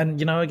 Yeah,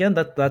 and again,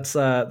 that's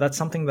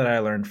something that I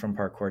learned from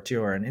parkour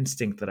too, or an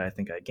instinct that I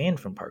think I gained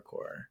from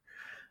parkour,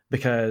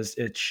 because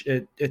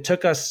it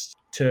took us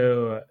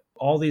to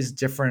all these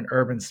different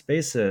urban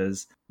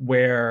spaces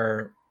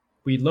where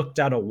we looked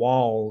at a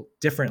wall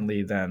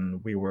differently than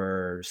we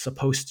were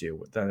supposed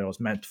to, than it was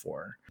meant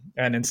for.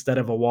 And instead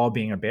of a wall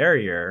being a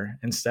barrier,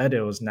 instead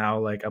it was now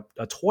like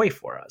a toy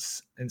for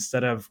us.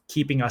 Instead of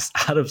keeping us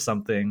out of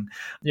something,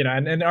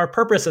 and our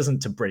purpose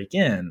isn't to break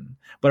in,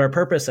 but our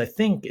purpose, I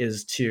think,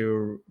 is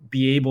to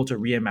be able to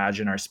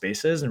reimagine our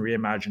spaces and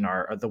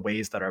reimagine the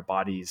ways that our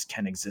bodies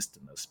can exist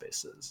in those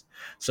spaces.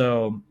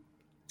 So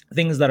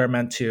things that are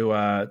meant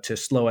to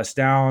slow us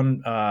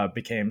down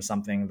became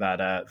something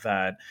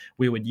that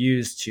we would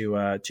use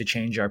to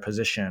change our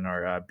position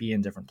or be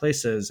in different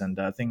places, and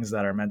things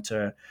that are meant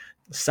to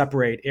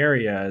separate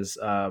areas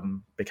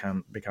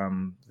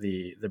become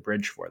the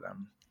bridge for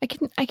them.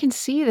 I can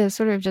see this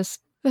sort of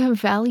just the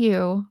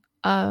value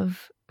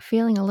of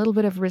feeling a little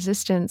bit of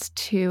resistance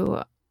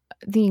to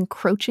the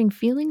encroaching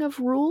feeling of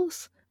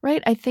rules,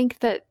 right? I think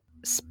that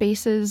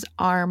spaces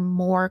are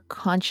more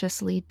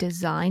consciously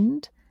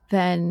designed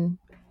than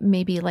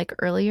maybe like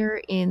earlier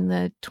in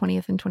the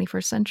 20th and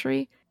 21st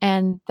century.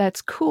 And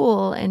that's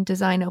cool. And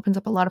design opens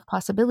up a lot of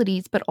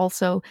possibilities. But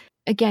also,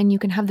 again, you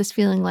can have this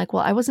feeling like,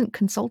 well, I wasn't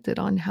consulted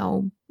on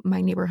how my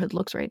neighborhood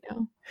looks right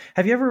now.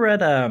 Have you ever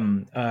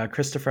read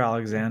Christopher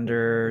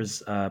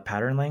Alexander's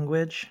Pattern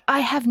Language? I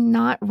have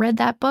not read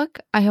that book.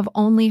 I have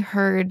only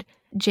heard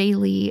Jay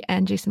Lee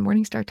and Jason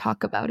Morningstar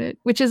talk about it,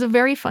 which is a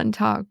very fun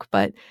talk.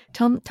 But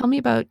tell me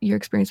about your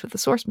experience with the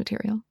source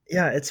material.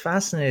 Yeah, it's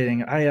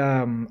fascinating.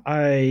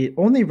 I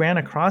only ran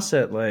across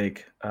it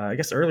like I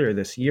guess earlier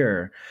this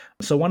year.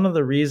 So one of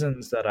the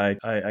reasons that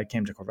I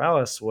came to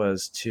Corvallis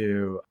was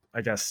to,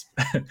 I guess,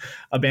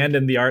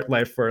 abandon the art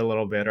life for a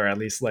little bit, or at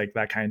least like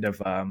that kind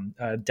of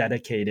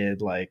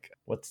dedicated, like,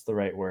 what's the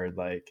right word,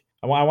 like,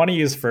 I want to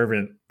use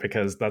fervent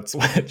because that's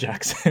what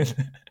Jackson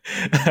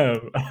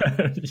um,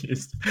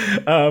 used,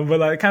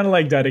 but I kind of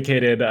like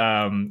dedicated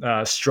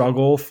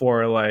struggle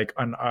for like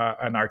an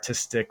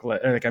artistic,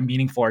 like a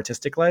meaningful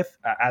artistic life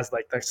as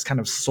like this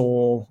kind of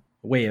soul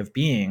way of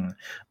being,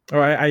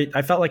 or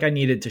I felt like I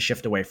needed to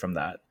shift away from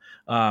that.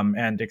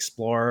 And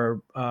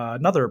explore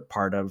another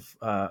part of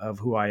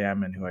who I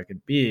am and who I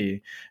could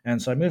be. And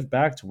so I moved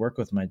back to work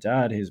with my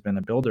dad, who's been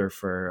a builder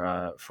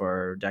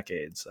for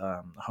decades,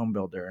 a home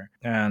builder.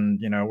 And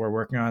we're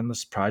working on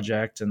this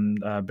project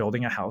and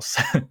building a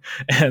house.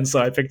 And so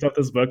I picked up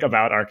this book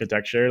about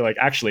architecture, like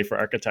actually for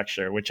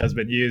architecture, which has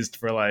been used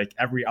for like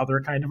every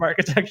other kind of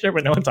architecture,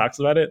 but no one talks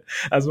about it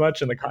as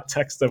much in the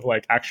context of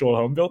like actual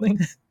home building.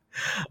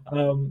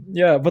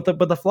 Yeah, but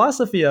the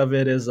philosophy of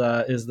it is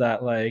that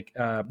like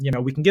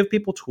we can give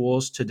people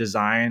tools to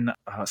design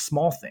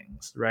small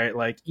things, right?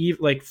 Like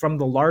from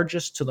the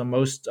largest to the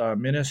most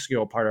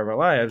minuscule part of our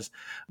lives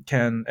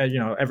can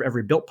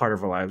every built part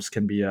of our lives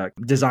can be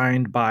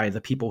designed by the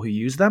people who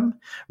use them,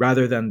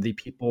 rather than the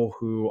people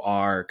who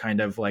are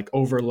kind of like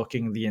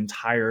overlooking the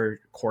entire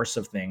course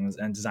of things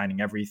and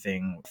designing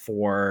everything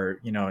for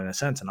in a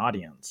sense an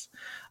audience.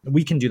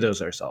 We can do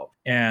those ourselves.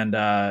 And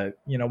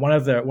one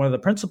of the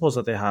principles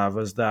that they have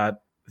is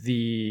that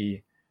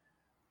the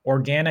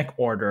organic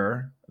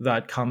order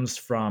that comes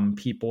from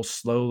people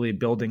slowly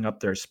building up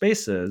their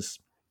spaces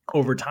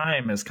over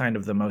time is kind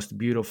of the most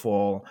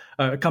beautiful.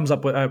 Comes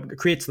up with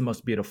creates the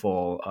most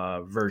beautiful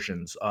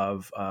versions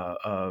of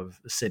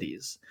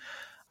cities.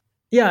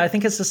 Yeah, I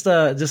think it's just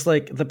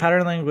like the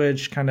pattern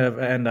language kind of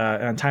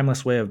and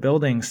timeless way of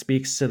building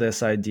speaks to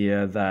this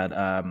idea that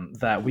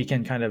that we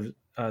can kind of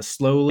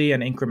slowly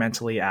and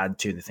incrementally add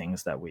to the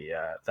things that we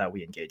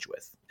engage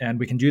with, and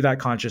we can do that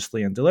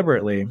consciously and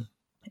deliberately,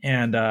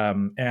 and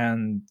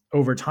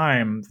over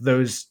time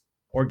those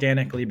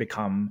organically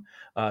become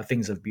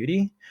things of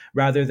beauty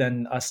rather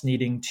than us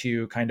needing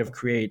to kind of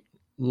create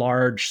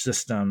large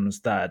systems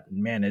that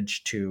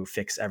manage to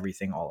fix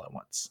everything all at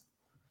once.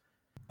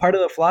 Part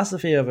of the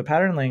philosophy of a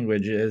pattern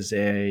language is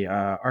a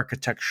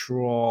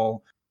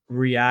architectural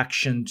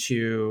reaction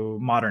to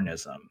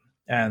modernism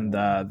and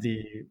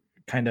the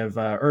kind of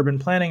urban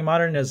planning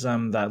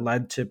modernism that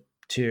led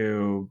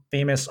to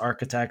famous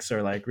architects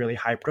or like really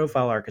high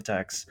profile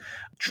architects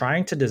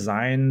trying to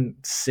design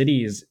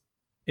cities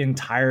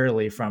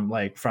entirely from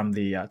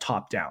the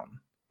top down.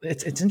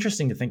 It's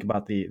interesting to think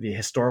about the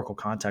historical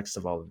context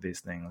of all of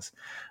these things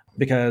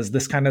because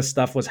this kind of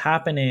stuff was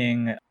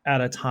happening at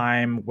a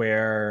time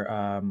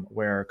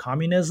where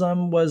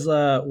communism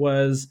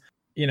was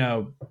you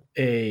know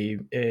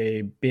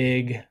a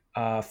big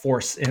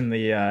force in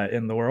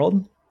the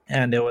world,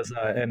 and it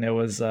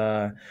was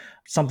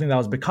something that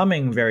was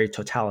becoming very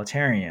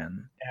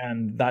totalitarian,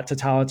 and that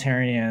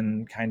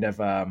totalitarian kind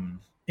of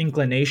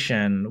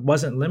inclination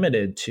wasn't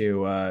limited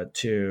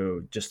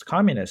to just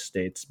communist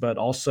states, but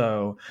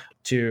also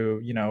to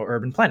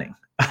urban planning.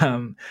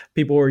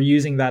 People were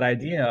using that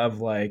idea of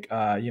like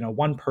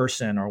one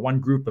person or one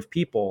group of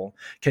people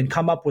can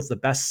come up with the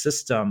best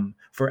system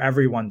for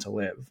everyone to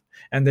live,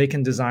 and they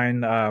can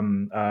design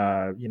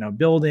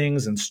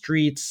buildings and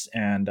streets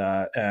and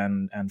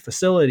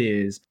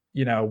facilities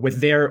with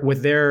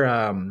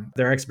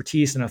their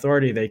expertise and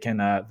authority. They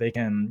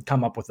can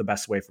come up with the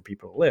best way for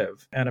people to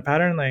live, and a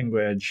pattern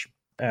language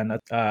and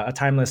a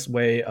timeless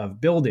way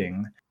of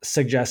building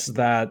suggests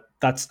that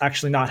that's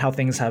actually not how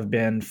things have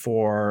been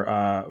for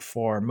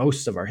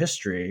most of our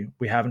history.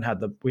 We haven't had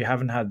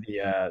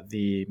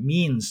the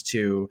means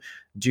to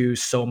do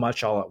so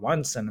much all at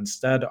once, and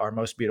instead our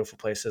most beautiful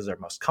places are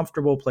most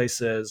comfortable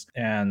places,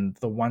 and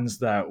the ones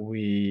that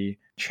we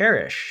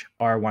cherish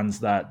are ones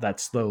that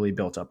slowly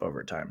built up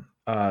over time.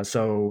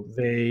 So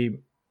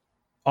they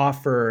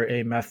offer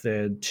a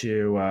method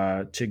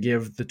to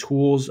give the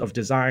tools of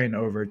design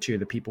over to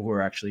the people who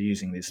are actually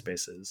using these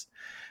spaces,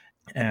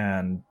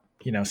 and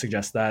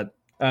suggest that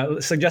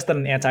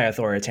an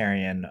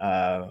anti-authoritarian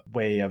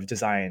way of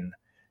design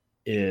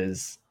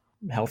is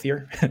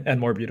healthier and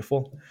more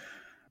beautiful.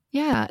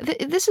 Yeah,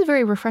 this is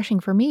very refreshing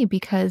for me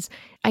because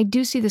I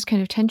do see this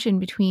kind of tension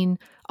between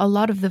a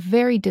lot of the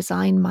very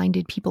design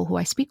minded people who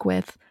I speak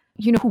with,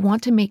 who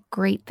want to make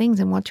great things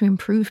and want to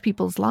improve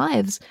people's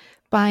lives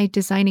by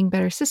designing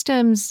better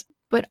systems.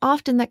 But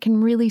often that can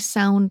really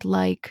sound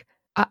like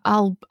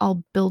I'll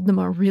build them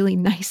a really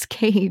nice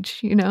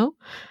cage.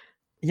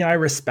 Yeah, I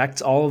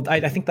respect all of. I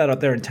think that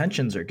their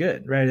intentions are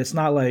good, right? It's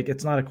not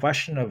a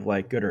question of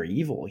like good or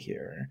evil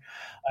here.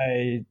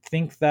 I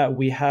think that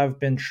we have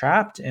been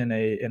trapped in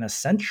a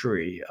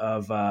century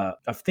of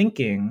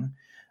thinking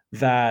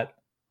that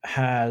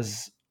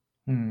has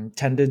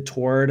tended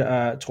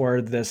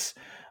toward this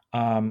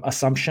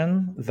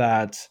assumption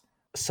that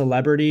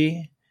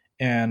celebrity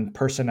and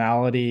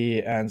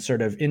personality and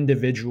sort of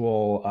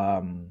individual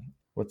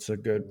what's a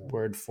good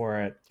word for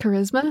it?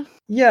 Charisma?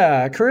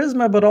 Yeah,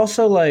 charisma, but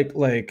also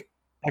like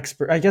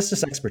expert. I guess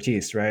just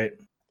expertise, right?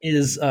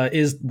 Is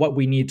what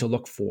we need to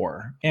look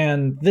for,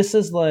 and this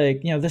is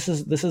like this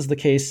is the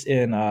case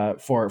in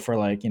for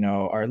like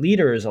our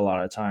leaders a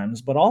lot of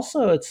times, but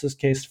also it's this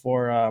case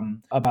for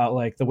about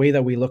like the way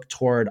that we look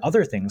toward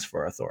other things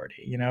for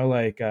authority.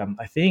 Like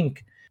I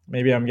think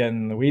maybe I'm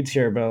getting in the weeds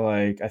here, but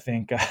like I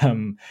think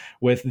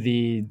with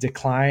the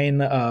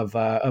decline of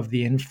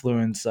the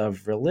influence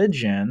of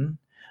religion,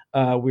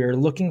 we're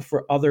looking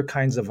for other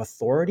kinds of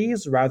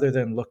authorities rather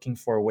than looking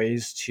for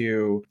ways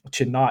to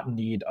not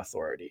need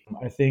authority.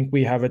 I think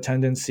we have a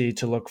tendency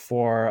to look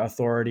for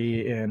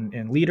authority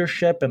in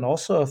leadership and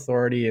also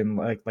authority in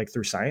like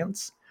through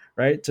science,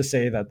 right? To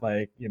say that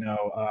like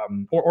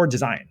or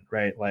design,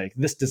 right? Like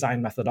this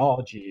design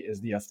methodology is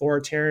the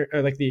authoritarian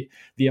or like the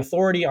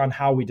authority on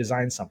how we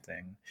design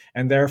something,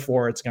 and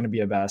therefore it's going to be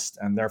a best,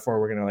 and therefore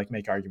we're going to like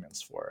make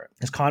arguments for it.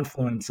 This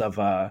confluence of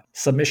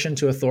submission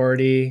to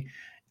authority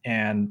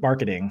and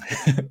marketing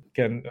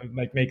can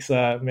like makes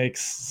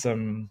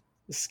some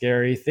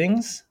scary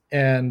things.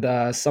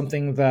 And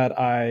something that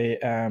I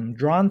am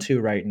drawn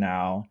to right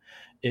now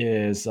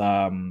is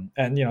and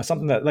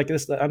something that like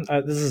this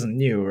isn't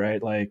new,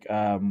 right? Like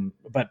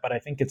but I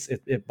think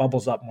it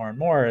bubbles up more and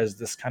more as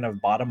this kind of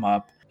bottom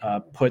up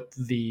put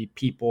the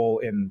people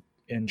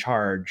in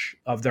charge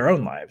of their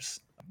own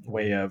lives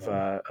way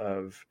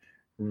of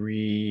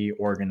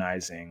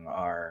reorganizing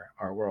our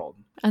world.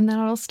 And that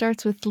all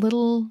starts with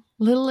little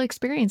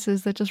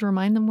experiences that just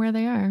remind them where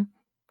they are.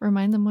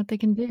 Remind them what they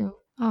can do.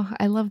 Oh,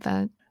 I love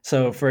that.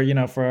 So for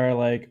for our,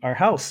 like our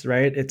house,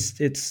 right?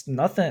 It's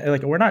nothing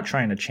like we're not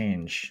trying to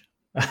change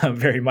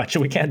very much.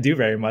 We can't do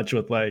very much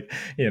with like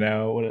I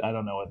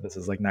don't know what this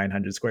is like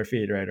 900 square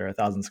feet, right, or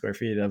 1,000 square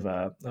feet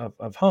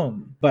of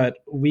home. But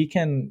we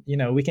can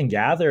we can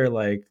gather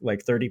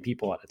like 30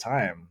 people at a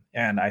time.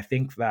 And I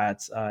think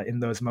that in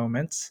those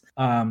moments,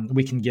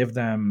 we can give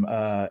them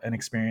an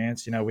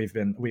experience.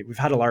 We've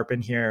had a LARP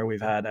in here.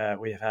 We've had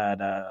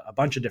a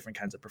bunch of different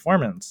kinds of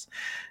performance,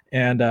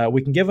 and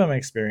we can give them an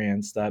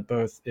experience that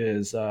both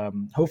is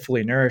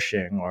hopefully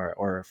nourishing or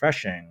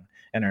refreshing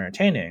and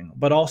entertaining,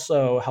 but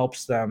also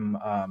helps them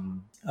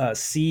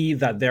see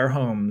that their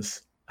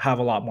homes have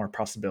a lot more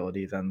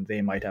possibility than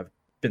they might have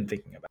been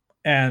thinking about.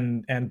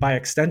 And by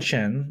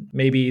extension,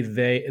 maybe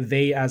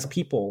they as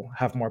people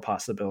have more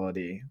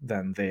possibility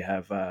than they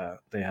have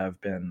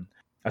been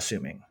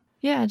assuming.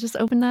 Yeah, just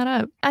open that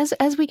up.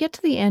 As we get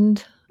to the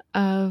end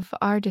of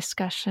our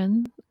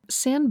discussion,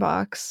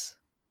 Sandbox,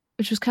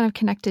 which was kind of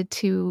connected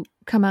to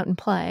Come Out and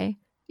Play.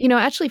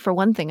 Actually, for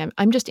one thing,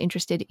 I'm just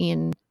interested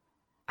in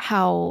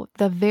how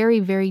the very,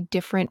 very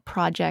different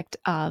project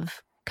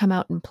of Come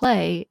Out and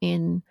Play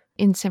in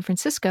San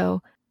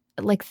Francisco,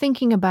 like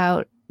thinking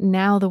about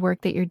now the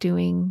work that you're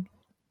doing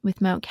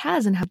with Mount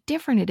Kaz and how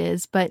different it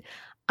is. But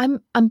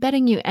I'm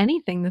betting you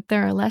anything that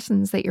there are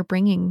lessons that you're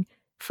bringing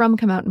from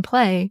Come Out and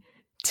Play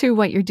to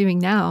what you're doing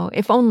now.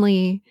 If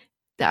only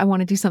I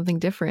want to do something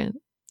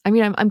different. I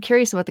mean, I'm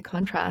curious about the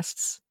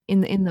contrasts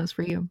in those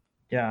for you.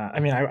 Yeah, I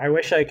mean, I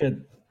wish I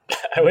could.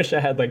 I wish I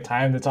had like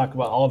time to talk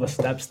about all the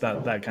steps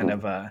that kind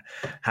of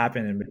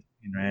happen in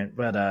between, right?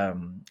 But I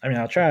mean,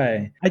 I'll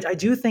try. I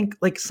do think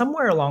like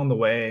somewhere along the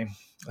way,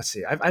 let's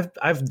see,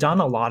 I've done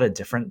a lot of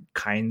different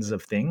kinds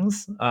of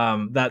things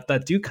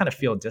that do kind of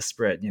feel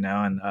disparate,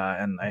 and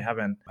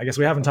I guess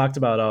we haven't talked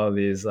about all of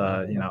these,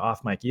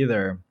 off mic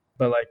either.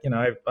 But like,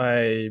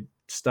 I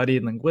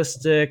studied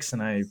linguistics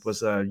and I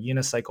was a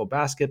unicycle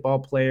basketball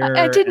player.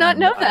 I did not and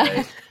know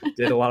that. I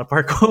did a lot of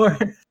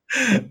parkour.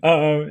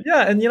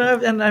 Yeah,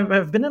 and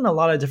I've been in a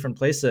lot of different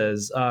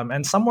places,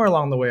 and somewhere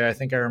along the way, I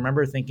think I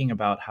remember thinking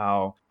about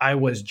how I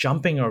was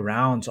jumping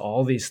around to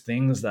all these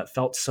things that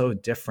felt so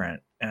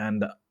different,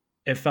 and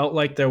it felt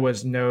like there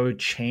was no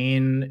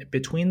chain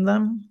between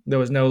them. There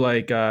was no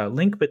like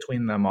link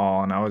between them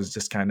all, and I was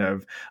just kind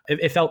of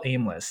it felt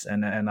aimless,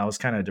 and I was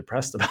kind of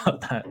depressed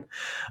about that.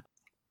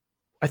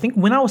 I think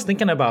when I was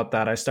thinking about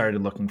that, I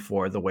started looking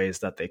for the ways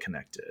that they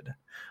connected.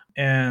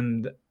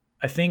 And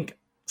I think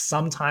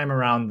sometime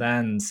around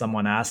then,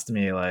 someone asked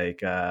me,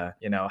 like,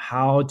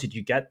 how did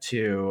you get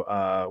to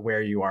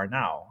where you are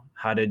now?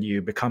 How did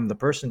you become the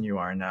person you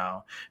are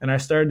now? And I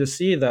started to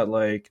see that,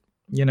 like,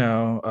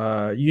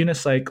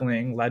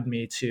 unicycling led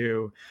me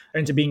into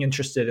being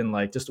interested in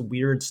like just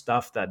weird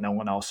stuff that no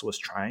one else was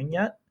trying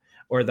yet,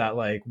 or that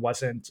like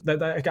wasn't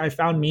that I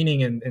found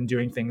meaning in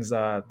doing things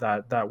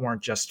that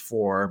weren't just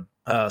for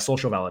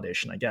social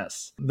validation, I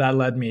guess. That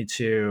led me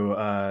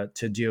to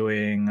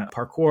doing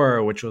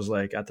parkour, which was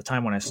like at the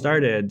time when I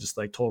started, just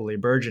like totally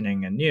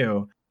burgeoning and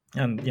new.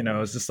 And it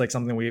was just like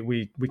something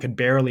we could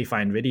barely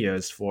find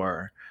videos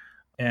for.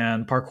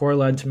 And parkour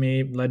led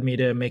me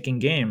to making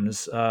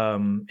games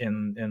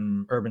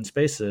in urban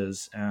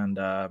spaces, and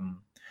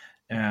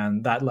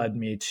that led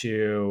me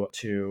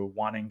to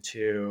wanting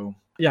to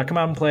come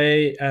out and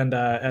play, and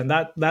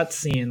that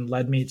scene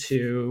led me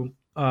to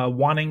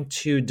wanting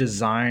to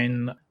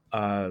design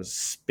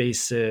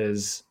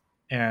spaces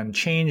and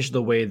change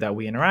the way that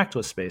we interact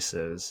with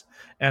spaces.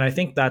 And I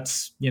think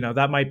that's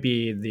that might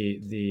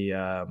be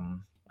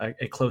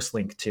a close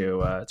link to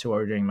what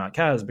we're doing in Mount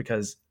Kaz,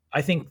 because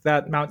I think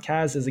that Mount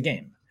Kaz is a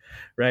game,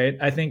 right?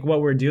 I think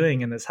what we're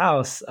doing in this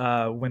house,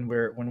 when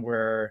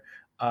we're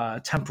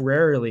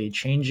temporarily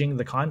changing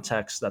the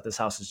context that this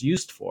house is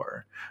used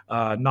for,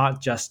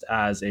 not just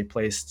as a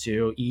place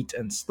to eat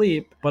and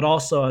sleep, but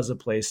also as a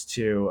place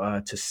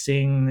to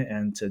sing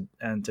and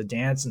to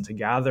dance and to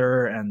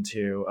gather and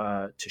to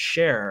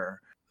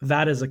share.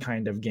 That is a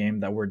kind of game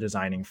that we're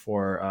designing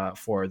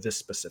for this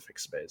specific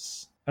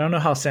space. I don't know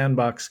how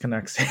Sandbox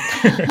connects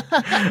here.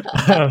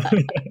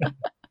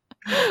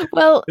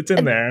 Well, it's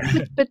in there.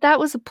 But that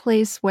was a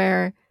place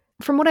where,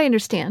 from what I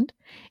understand,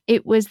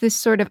 it was this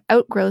sort of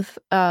outgrowth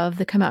of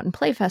the Come Out and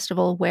Play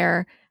Festival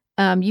where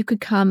you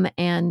could come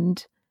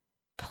and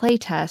play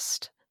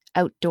test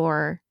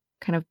outdoor,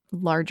 kind of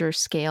larger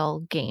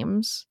scale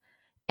games.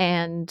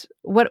 And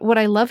what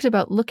I loved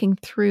about looking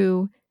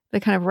through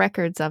the kind of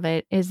records of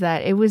it is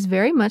that it was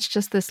very much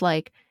just this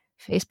like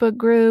Facebook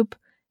group.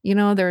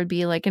 There would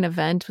be like an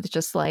event with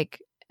just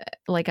like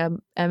a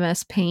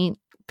MS Paint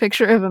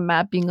picture of a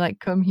map being like,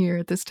 come here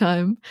at this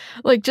time.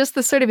 Like just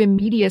the sort of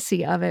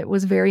immediacy of it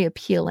was very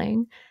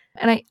appealing.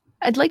 And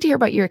I'd like to hear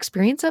about your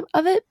experience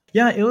of it.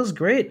 Yeah, it was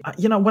great.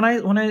 When I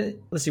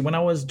let's see, when I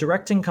was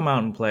directing Come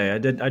Out and Play, I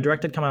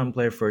directed Come Out and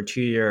Play for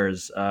 2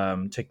 years,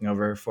 taking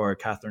over for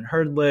Catherine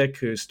Herdlick,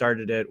 who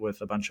started it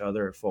with a bunch of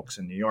other folks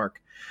in New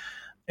York.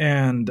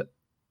 And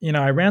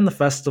I ran the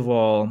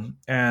festival,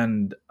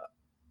 and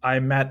I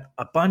met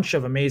a bunch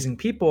of amazing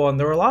people, and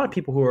there were a lot of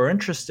people who were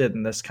interested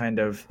in this kind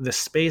of this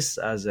space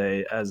as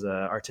a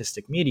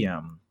artistic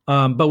medium.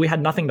 But we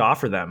had nothing to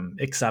offer them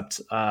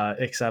except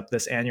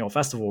this annual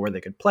festival where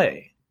they could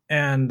play.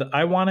 And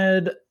I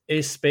wanted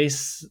a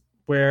space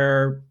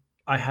where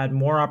I had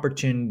more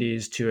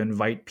opportunities to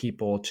invite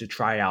people to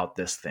try out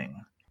this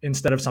thing.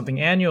 Instead of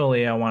something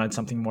annually, I wanted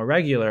something more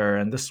regular,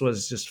 and this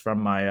was just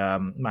from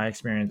my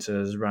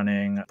experiences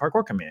running a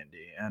parkour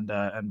community and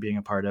being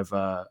a part of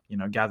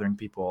gathering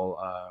people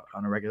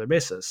on a regular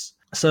basis.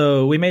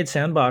 So we made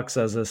Sandbox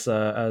as this it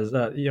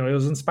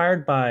was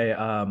inspired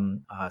by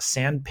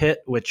Sandpit,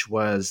 which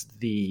was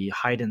the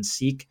hide and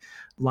seek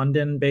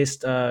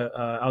London-based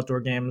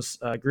outdoor games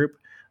group.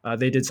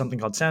 They did something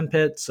called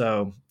Sandpit,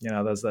 so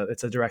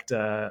it's a direct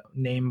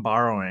name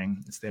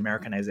borrowing. It's the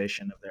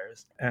Americanization of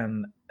theirs,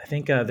 and I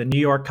think the New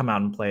York Come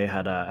Out and Play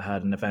had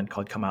an event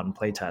called Come Out and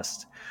Play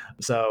Test.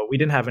 So we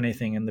didn't have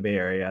anything in the Bay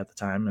Area at the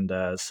time,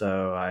 and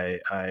so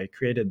I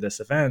created this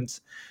event,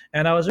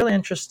 and I was really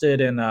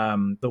interested in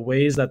the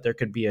ways that there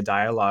could be a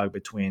dialogue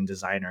between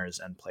designers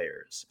and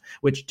players,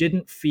 which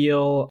didn't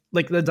feel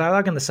like the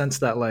dialogue in the sense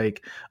that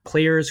like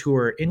players who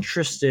were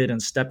interested in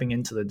stepping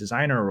into the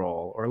designer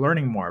role or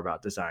learning more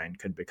about design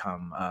could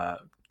become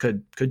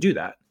could do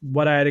that.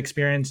 What I had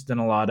experienced in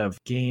a lot of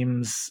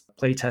games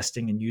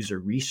playtesting and user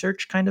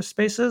research kind of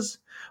spaces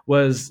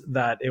was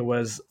that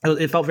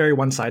it felt very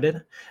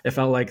one-sided. It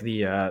felt like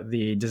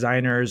the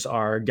designers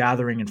are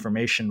gathering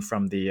information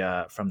from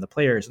the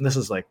players, and this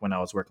is like when I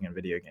was working on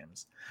video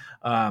games.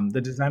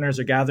 The designers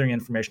are gathering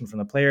information from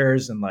the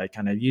players and like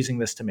kind of using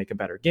this to make a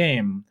better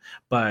game.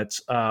 But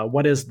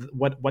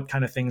what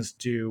kind of things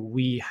do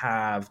we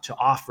have to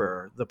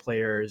offer the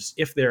players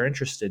if they're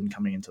interested in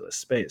coming into this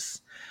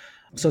space?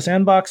 So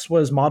Sandbox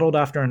was modeled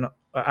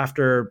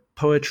after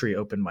poetry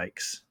open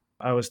mics.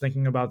 I was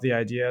thinking about the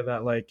idea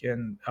that like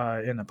in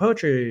the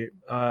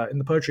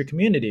poetry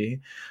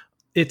community,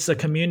 it's a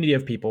community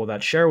of people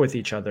that share with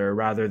each other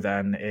rather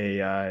than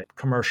a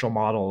commercial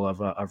model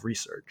of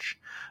research.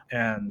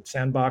 And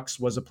Sandbox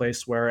was a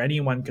place where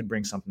anyone could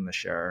bring something to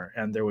share,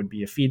 and there would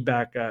be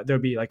there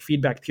would be like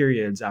feedback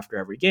periods after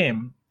every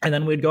game, and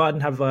then we'd go out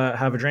and have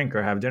a drink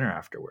or have dinner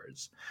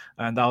afterwards.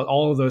 And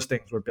all of those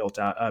things were built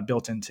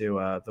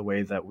into the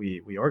way that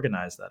we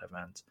organized that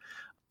event.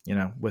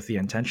 With the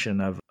intention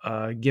of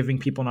giving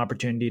people an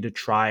opportunity to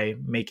try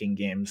making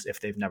games if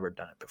they've never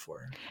done it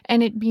before.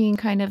 And it being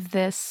kind of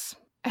this,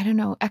 I don't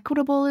know,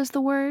 equitable is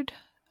the word.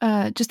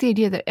 Just the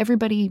idea that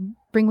everybody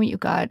bring what you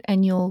got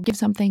and you'll give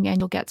something and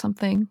you'll get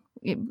something.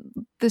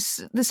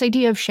 This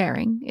idea of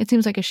sharing, it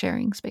seems like a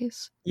sharing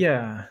space.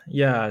 Yeah.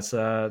 It's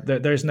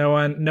there's no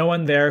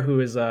one there who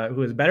is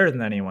better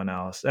than anyone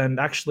else, and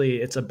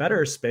actually it's a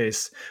better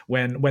space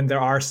when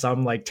there are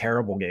some like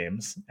terrible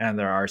games and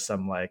there are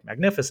some like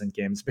magnificent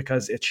games,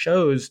 because it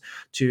shows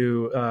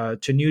to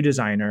new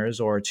designers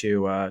or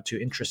to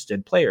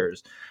interested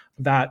players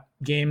that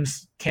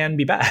games can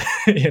be bad.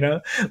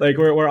 Like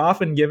we're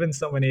often given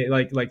so many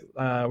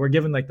we're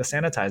given like the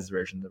sanitized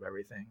versions of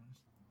everything.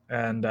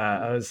 And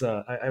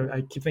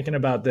I keep thinking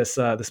about this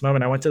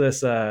moment. I went to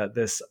this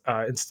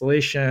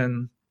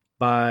installation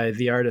by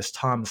the artist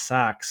Tom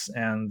Sachs,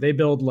 and they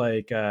build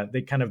large,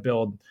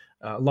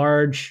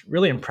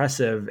 really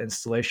impressive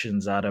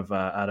installations out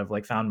of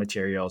like found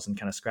materials and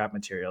kind of scrap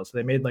materials. So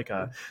they made like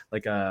a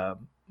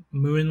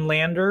moon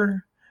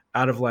lander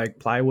out of like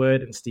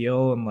plywood and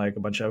steel and like a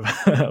bunch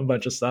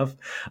of stuff.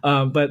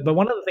 But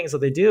one of the things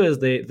that they do is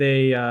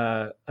they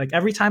like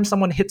every time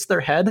someone hits their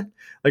head,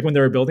 like when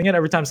they were building it,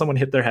 every time someone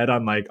hit their head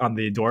on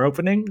the door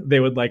opening, they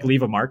would like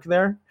leave a mark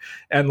there,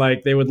 and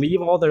like they would leave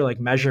all their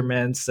like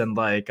measurements and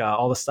like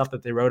all the stuff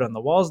that they wrote on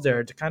the walls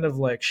there to kind of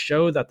like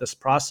show that this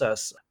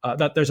process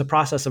that there's a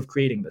process of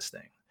creating this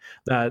thing,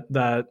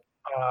 that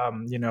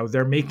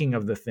their making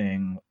of the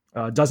thing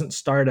doesn't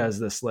start as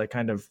this like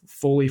kind of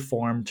fully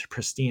formed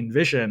pristine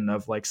vision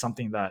of like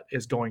something that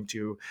is going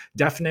to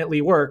definitely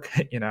work,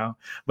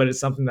 but it's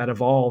something that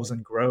evolves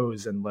and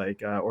grows and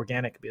like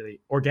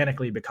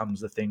organically becomes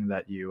the thing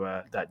that you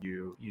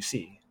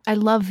see. I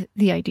love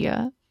the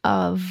idea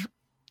of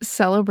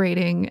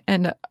celebrating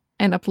and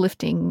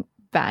uplifting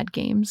bad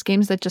games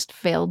that just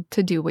failed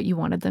to do what you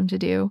wanted them to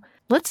do.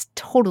 Let's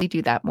totally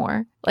do that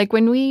more. Like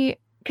when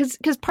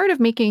because part of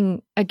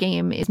making a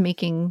game is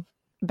making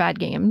bad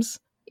games.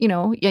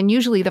 And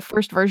usually the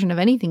first version of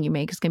anything you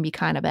make is going to be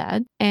kind of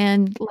bad.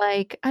 And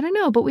like, I don't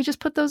know, but we just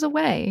put those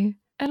away.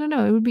 I don't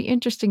know. It would be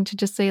interesting to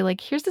just say like,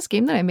 here's this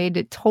game that I made.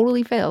 It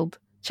totally failed.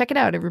 Check it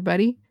out,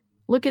 everybody.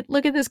 Look at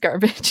this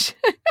garbage.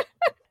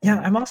 Yeah,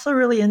 I'm also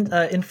really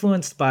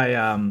influenced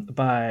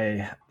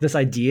by this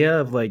idea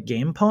of like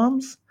game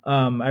poems.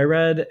 I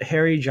read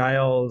Harry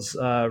Giles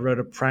wrote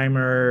a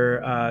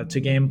primer to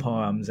game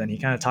poems, and he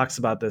kind of talks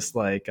about this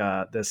like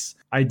this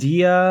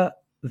idea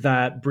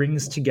that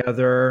brings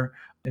together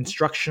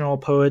instructional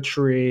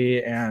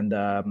poetry and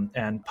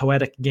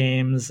poetic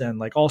games and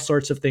like all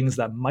sorts of things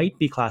that might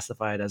be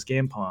classified as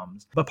game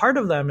poems. But part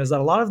of them is that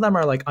a lot of them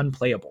are like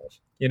unplayable.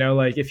 You know,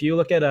 like if you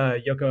look at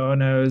Yoko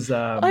Ono's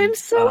Oh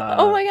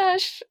my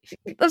gosh.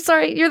 I'm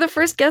sorry. You're the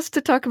first guest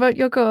to talk about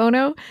Yoko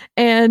Ono.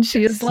 And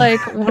she is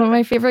like one of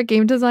my favorite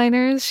game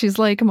designers. She's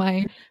like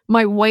my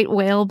white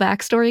whale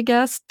backstory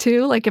guest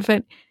too. Like if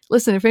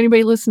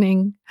anybody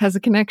listening has a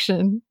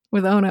connection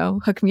with Ono,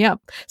 hook me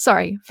up.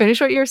 Sorry,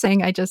 finish what you're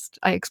saying. I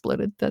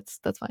exploded. That's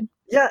fine.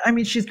 Yeah, I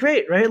mean she's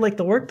great, right? Like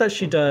the work that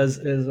she does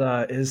is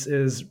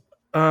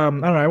I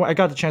don't know. I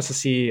got the chance to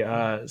see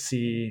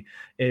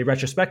a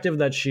retrospective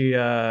that she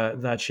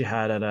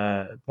had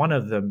at one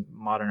of the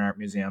modern art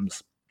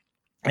museums,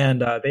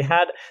 and they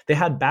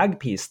had bag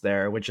piece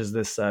there, which is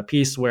this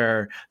piece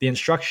where the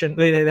instruction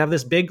they have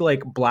this big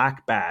like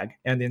black bag,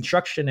 and the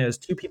instruction is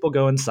two people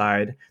go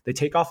inside, they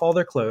take off all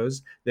their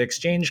clothes, they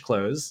exchange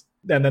clothes,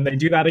 and then they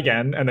do that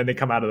again, and then they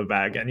come out of the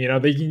bag, and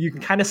you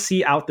can kind of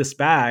see out this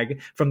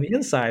bag from the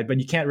inside,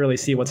 but you can't really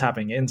see what's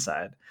happening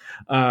inside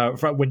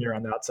when you're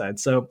on the outside.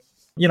 So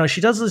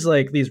she does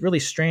these really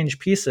strange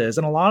pieces,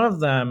 and a lot of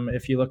them,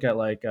 if you look at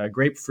like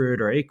grapefruit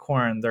or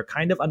acorn, they're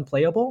kind of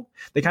unplayable.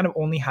 They kind of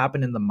only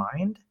happen in the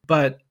mind,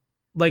 but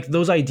like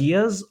those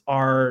ideas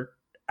are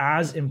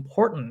as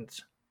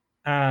important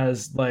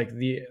as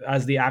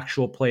the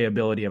actual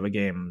playability of a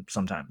game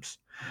sometimes.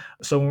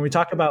 So when we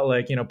talk about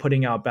like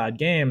putting out bad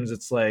games,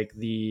 it's like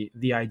the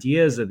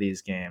ideas of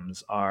these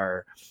games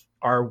are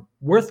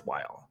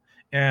worthwhile,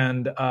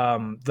 and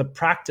the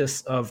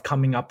practice of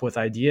coming up with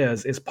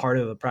ideas is part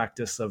of the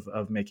practice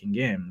of making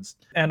games,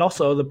 and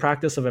also the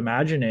practice of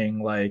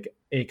imagining like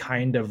a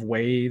kind of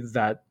way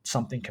that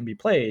something can be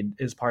played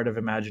is part of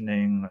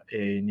imagining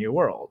a new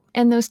world.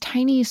 And those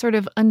tiny sort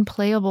of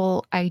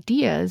unplayable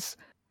ideas,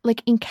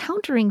 like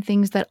encountering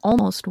things that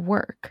almost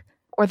work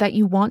or that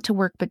you want to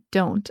work but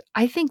don't,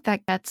 I think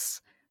that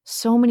gets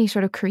so many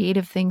sort of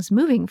creative things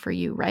moving for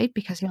you, right?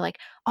 Because you're like,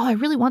 oh, I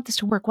really want this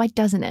to work. Why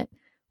doesn't it?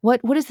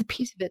 What is the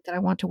piece of it that I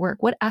want to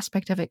work? What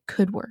aspect of it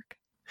could work?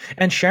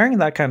 And sharing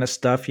that kind of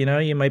stuff,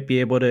 you might be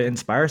able to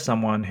inspire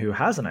someone who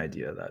has an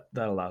idea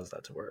that allows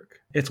that to work.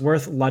 It's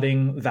worth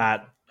letting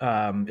that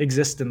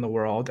exist in the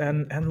world,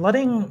 and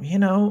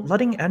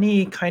letting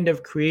any kind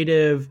of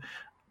creative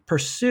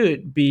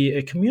pursuit be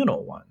a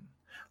communal one,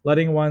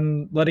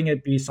 letting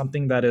it be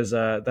something that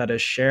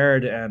is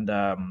shared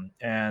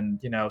and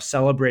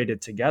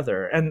celebrated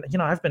together. And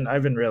I've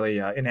been really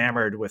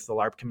enamored with the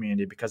LARP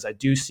community because I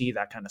do see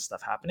that kind of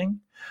stuff happening,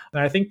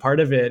 and I think part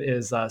of it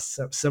is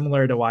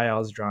similar to why I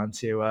was drawn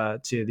to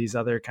these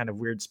other kind of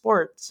weird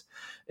sports,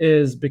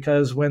 is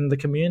because when the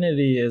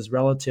community is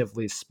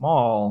relatively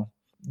small,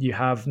 you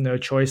have no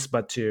choice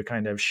but to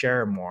kind of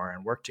share more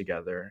and work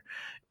together,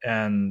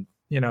 and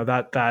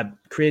that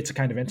creates a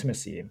kind of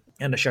intimacy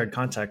and a shared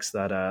context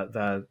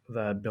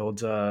that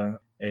builds a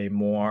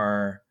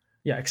more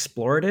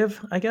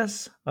explorative, I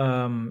guess,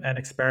 and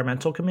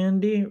experimental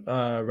community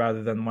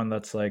rather than one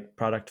that's like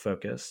product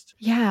focused.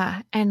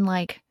 Yeah, and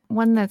like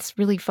one that's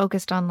really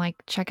focused on like,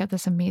 check out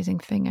this amazing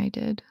thing I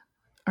did.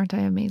 Aren't I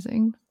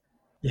amazing?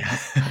 Yeah,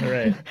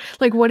 right.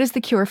 Like, what is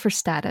the cure for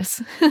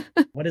status?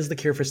 What is the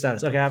cure for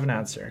status? Okay, I have an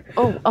answer.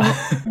 Oh,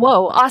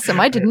 whoa, awesome.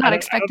 I did not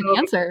expect an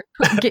answer.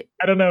 I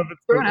don't know if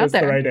it's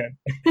the right end.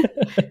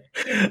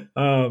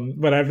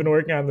 But I've been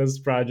working on this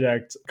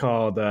project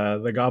called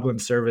the Goblin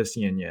Service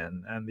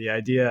Union. And the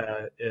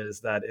idea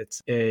is that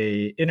it's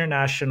a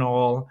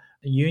international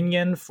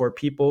union for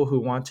people who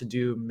want to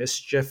do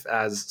mischief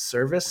as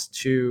service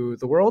to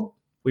the world.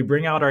 We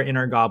bring out our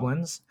inner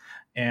goblins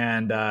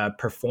and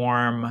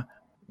perform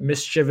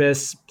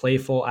mischievous,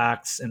 playful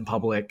acts in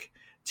public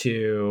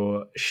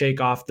to shake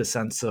off the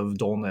sense of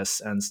dullness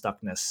and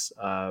stuckness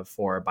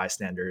for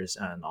bystanders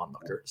and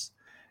onlookers.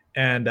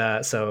 And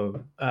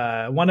so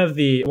one of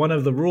the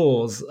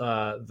rules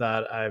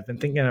that I've been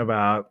thinking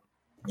about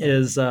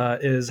is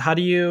how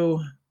do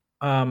you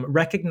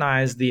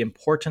recognize the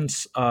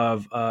importance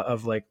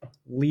of like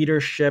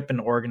leadership and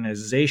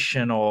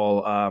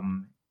organizational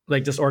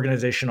just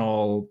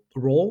organizational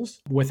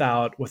roles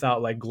without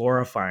like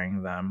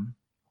glorifying them.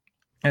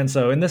 And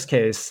so in this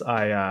case,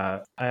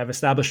 I have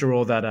established a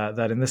rule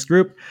that in this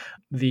group,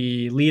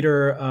 the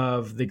leader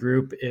of the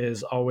group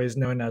is always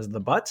known as the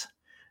butt.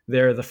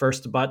 They're the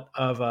first butt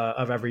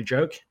of every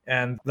joke,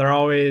 and they're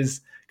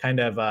always kind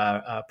of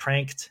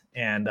pranked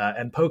and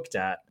poked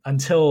at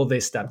until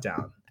they step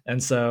down.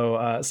 And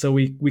so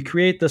we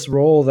create this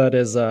role that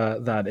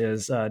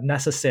is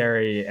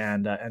necessary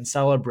and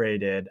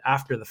celebrated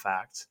after the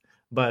fact,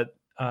 but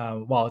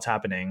while it's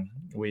happening,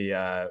 we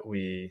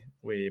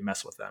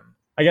mess with them.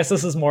 I guess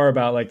this is more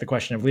about like the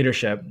question of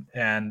leadership,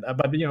 and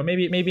but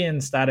maybe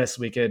in status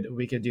we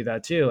could do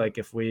that too. Like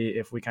if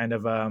we kind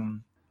of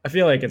I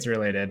feel like it's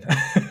related.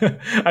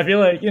 I feel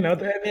like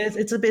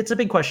it's a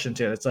big question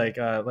too. It's like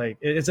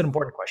it's an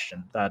important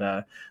question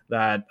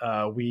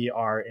that we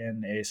are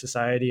in a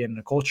society and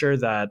a culture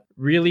that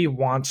really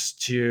wants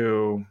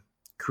to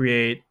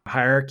create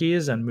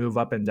hierarchies and move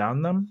up and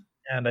down them,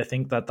 and I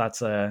think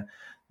that's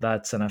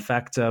that's an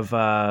effect of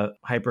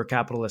hyper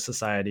capitalist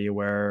society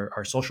where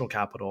our social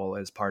capital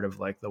is part of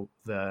like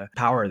the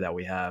power that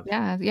we have.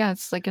 Yeah, yeah,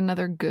 it's like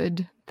another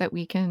good that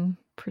we can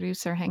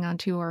produce or hang on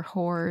to or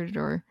hoard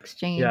or Yeah,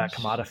 exchange.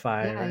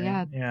 commodify, Yeah, right?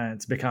 yeah. Yeah,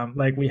 it's become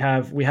like we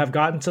have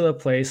gotten to the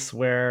place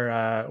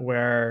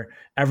where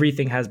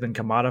everything has been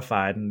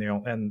commodified,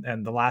 and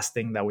and the last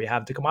thing that we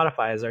have to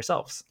commodify is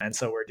ourselves, and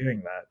so we're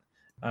doing that.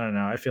 I don't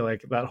know. I feel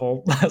like that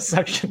whole last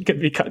section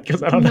could be cut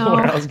because I don't know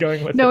where No, I was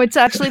going with no, it. it's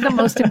actually the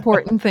most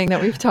important thing that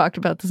we've talked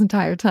about this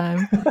entire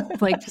time.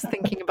 Like just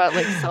thinking about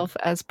like self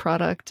as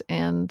product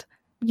and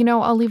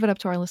I'll leave it up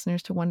to our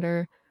listeners to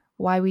wonder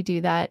why we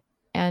do that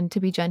and to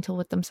be gentle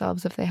with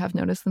themselves if they have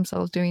noticed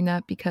themselves doing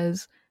that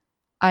because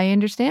I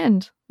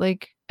understand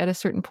like at a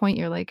certain point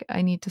you're like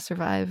I need to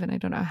survive and I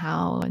don't know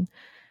how and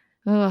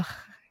ugh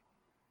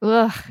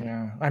ugh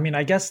Yeah, I mean,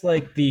 I guess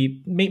like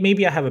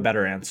maybe I have a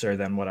better answer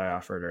than what I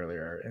offered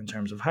earlier in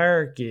terms of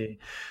hierarchy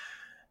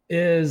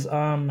is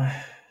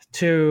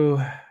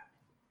to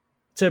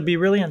be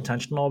really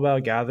intentional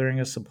about gathering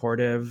a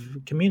supportive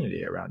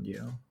community around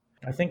you.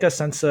 I think I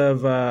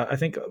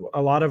think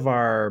a lot of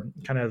our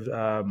kind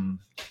of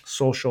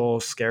social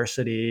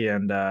scarcity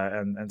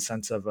and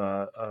sense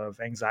of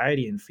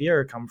anxiety and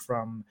fear come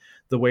from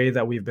the way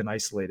that we've been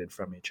isolated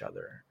from each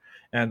other,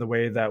 and the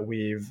way that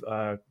we've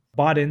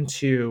bought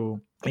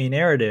into a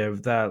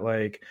narrative that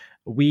like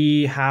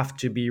we have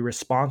to be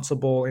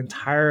responsible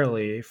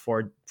entirely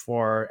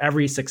for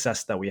every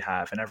success that we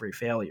have and every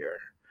failure.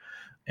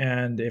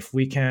 And if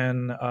we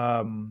can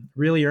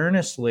really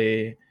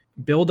earnestly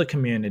build a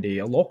community,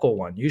 a local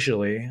one,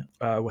 usually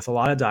with a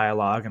lot of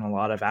dialogue and a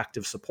lot of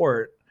active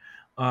support,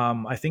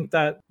 I think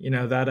that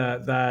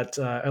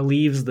that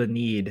alleviates the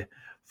need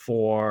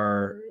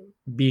for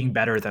being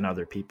better than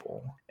other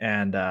people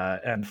and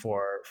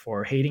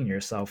for hating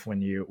yourself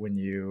when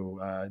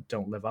you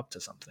don't live up to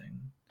something.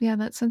 yeah,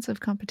 that sense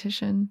of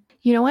competition.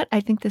 You know what?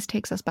 I think this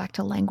takes us back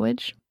to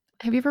language.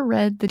 Have you ever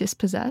read The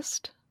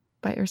Dispossessed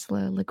by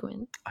Ursula Le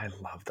Guin? I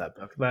love that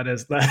book. That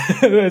is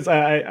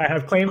I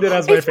have claimed it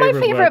as my It's my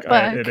favorite book. favorite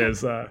book. It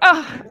is.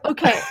 Oh,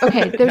 okay,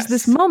 okay. There's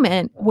this Yes.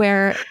 moment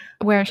where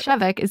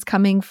Shevek is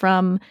coming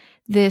from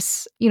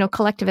this,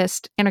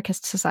 collectivist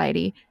anarchist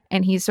society,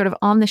 and he's sort of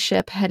on the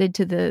ship headed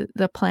to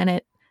the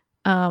planet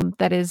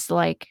that is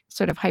like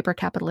sort of hyper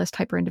capitalist,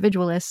 hyper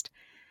individualist,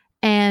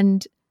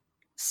 and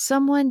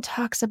someone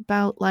talks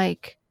about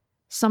like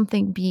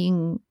something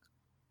being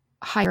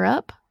higher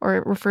up, or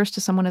it refers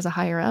to someone as a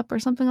higher up, or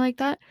something like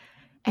that,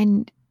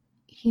 and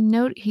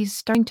he's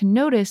starting to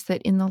notice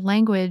that in the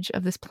language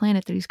of this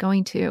planet that he's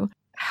going to,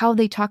 how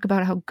they talk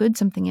about how good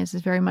something is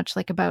very much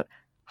like about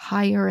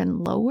higher and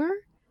lower.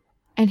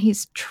 And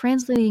he's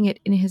translating it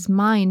in his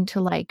mind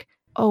to like,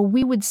 oh,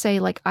 we would say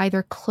like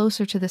either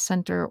closer to the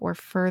center or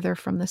further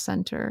from the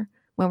center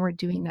when we're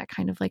doing that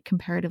kind of like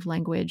comparative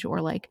language,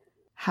 or like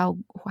how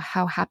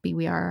happy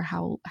we are,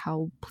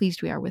 how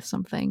pleased we are with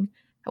something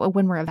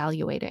when we're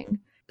evaluating.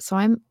 So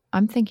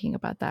I'm thinking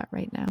about that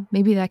right now.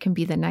 Maybe that can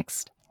be the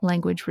next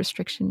language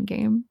restriction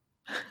game.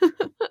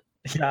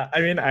 Yeah, I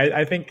mean,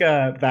 I think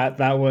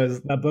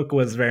that book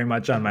was very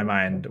much on my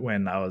mind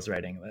when I was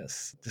writing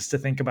this, just to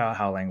think about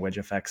how language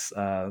affects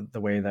the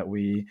way that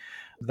we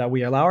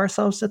allow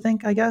ourselves to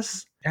think, I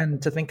guess,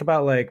 and to think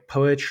about like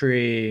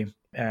poetry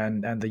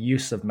and the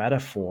use of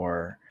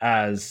metaphor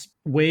as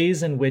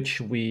ways in which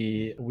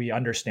we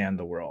understand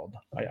the world.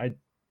 I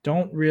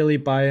don't really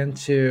buy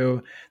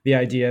into the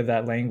idea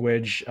that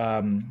language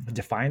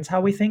defines how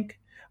we think,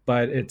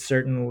 but it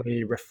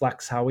certainly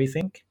reflects how we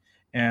think,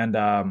 and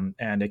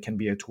it can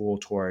be a tool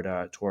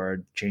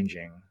toward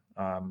changing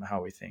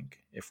how we think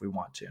if we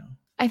want to.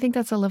 I think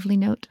that's a lovely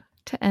note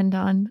to end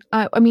on.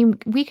 I mean,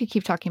 we could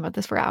keep talking about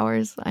this for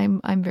hours.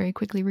 I'm very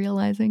quickly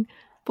realizing,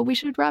 but we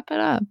should wrap it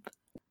up.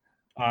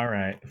 All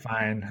right,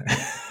 fine.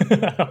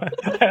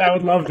 I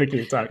would love to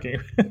keep talking,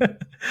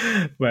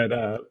 but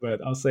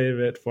I'll save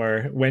it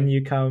for when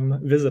you come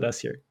visit us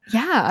here.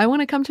 Yeah, I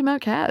want to come to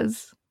Mount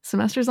Kaz.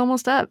 Semester's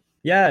almost up.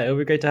 Yeah, it would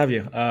be great to have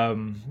you.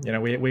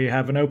 We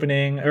have an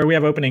opening, or we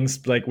have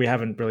openings. Like we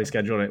haven't really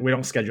scheduled it. We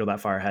don't schedule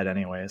that far ahead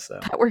anyway. So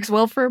That works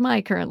well for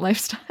my current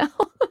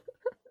lifestyle.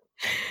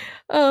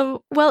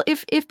 Well,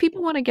 if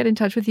people want to get in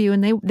touch with you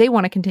and they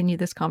want to continue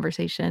this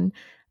conversation,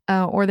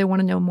 or they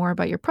want to know more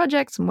about your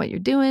projects and what you're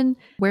doing,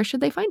 where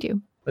should they find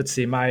you? let's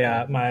see.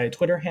 My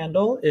Twitter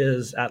handle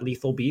is at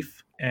Lethal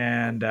Beef,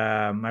 and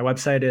my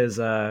website is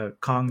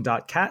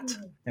kong.cat,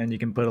 and you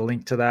can put a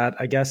link to that,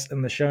 I guess,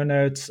 in the show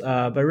notes.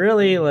 But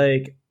really,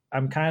 like,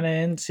 I'm kind of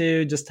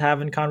into just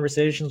having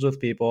conversations with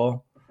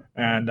people,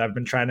 and I've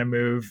been trying to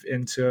move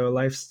into a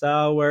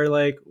lifestyle where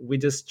like we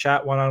just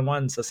chat one on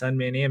one. So send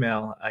me an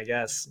email. I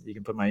guess you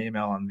can put my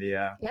email on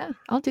Yeah,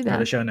 I'll do the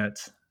that. show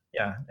notes.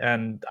 Yeah,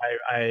 and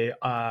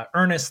I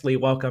earnestly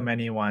welcome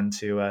anyone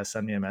to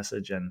send me a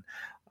message, and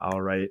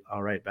I'll write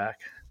back.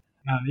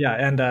 Yeah,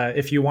 and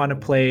if you want to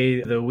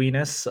play the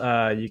Weenus,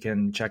 you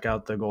can check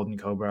out the Golden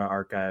Cobra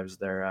archives.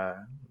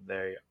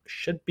 They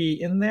should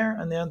be in there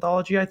in the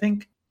anthology, I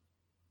think.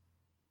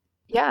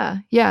 Yeah.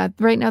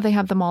 Right now they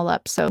have them all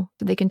up, so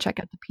they can check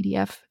out the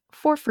PDF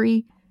for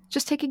free.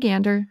 Just take a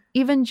gander.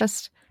 Even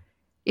just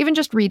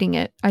reading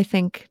it, I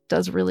think,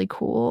 does really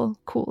cool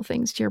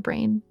things to your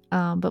brain.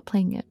 But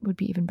playing it would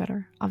be even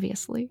better,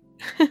 obviously.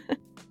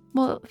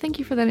 Well, thank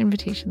you for that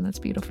invitation. That's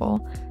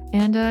beautiful.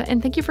 And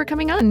thank you for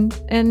coming on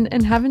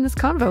and having this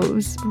convo. It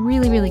was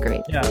really, really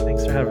great. Yeah,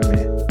 thanks for having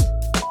me.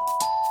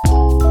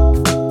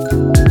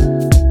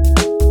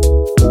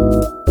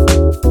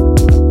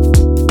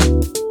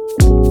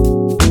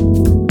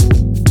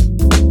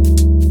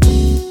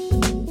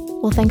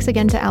 Well, thanks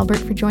again to Albert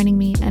for joining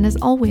me, and as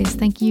always,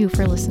 thank you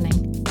for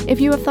listening.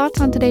 If you have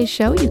thoughts on today's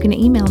show, you can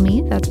email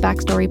me, that's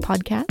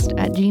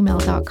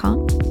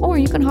backstorypodcast@gmail.com, or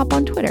you can hop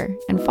on Twitter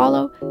and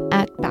follow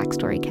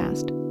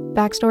 @BackstoryCast.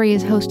 Backstory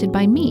is hosted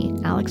by me,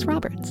 Alex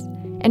Roberts,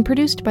 and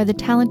produced by the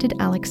talented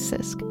Alex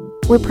Sisk.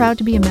 We're proud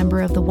to be a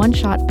member of the One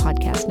Shot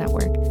Podcast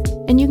Network,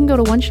 and you can go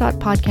to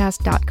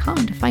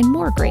oneshotpodcast.com to find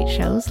more great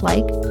shows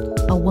like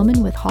A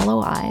Woman with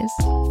Hollow Eyes.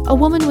 A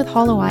Woman with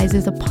Hollow Eyes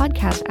is a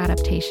podcast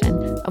adaptation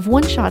of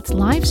One Shot's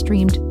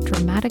live-streamed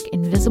dramatic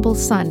Invisible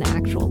Sun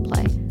actual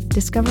play.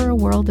 Discover a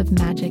world of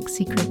magic,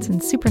 secrets,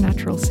 and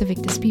supernatural civic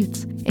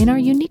disputes in our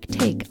unique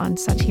take on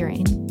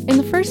Satirene. In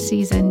the first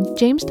season,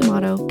 James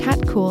D'Amato,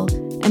 Kat Cool,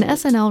 and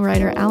SNL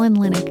writer Alan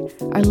Linick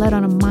are led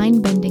on a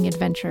mind-bending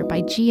adventure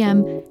by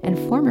GM and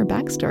former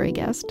Backstory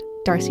guest,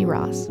 Darcy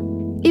Ross.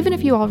 Even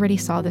if you already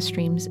saw the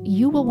streams,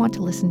 you will want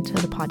to listen to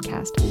the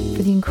podcast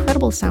for the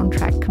incredible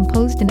soundtrack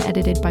composed and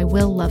edited by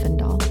Will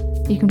Lovendahl.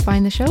 You can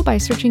find the show by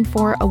searching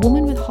for A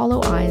Woman with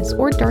Hollow Eyes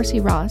or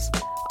Darcy Ross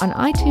on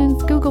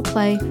iTunes, Google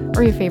Play,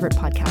 or your favorite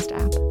podcast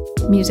app.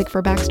 Music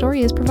for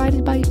Backstory is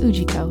provided by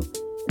Ujiko.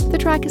 The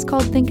track is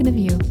called Thinkin' of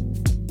You,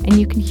 and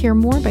you can hear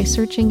more by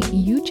searching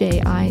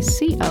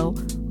UJICO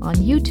on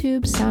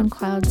YouTube,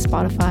 SoundCloud,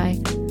 Spotify,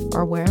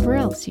 or wherever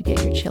else you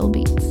get your chill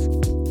beats.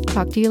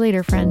 Talk to you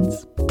later,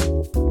 friends.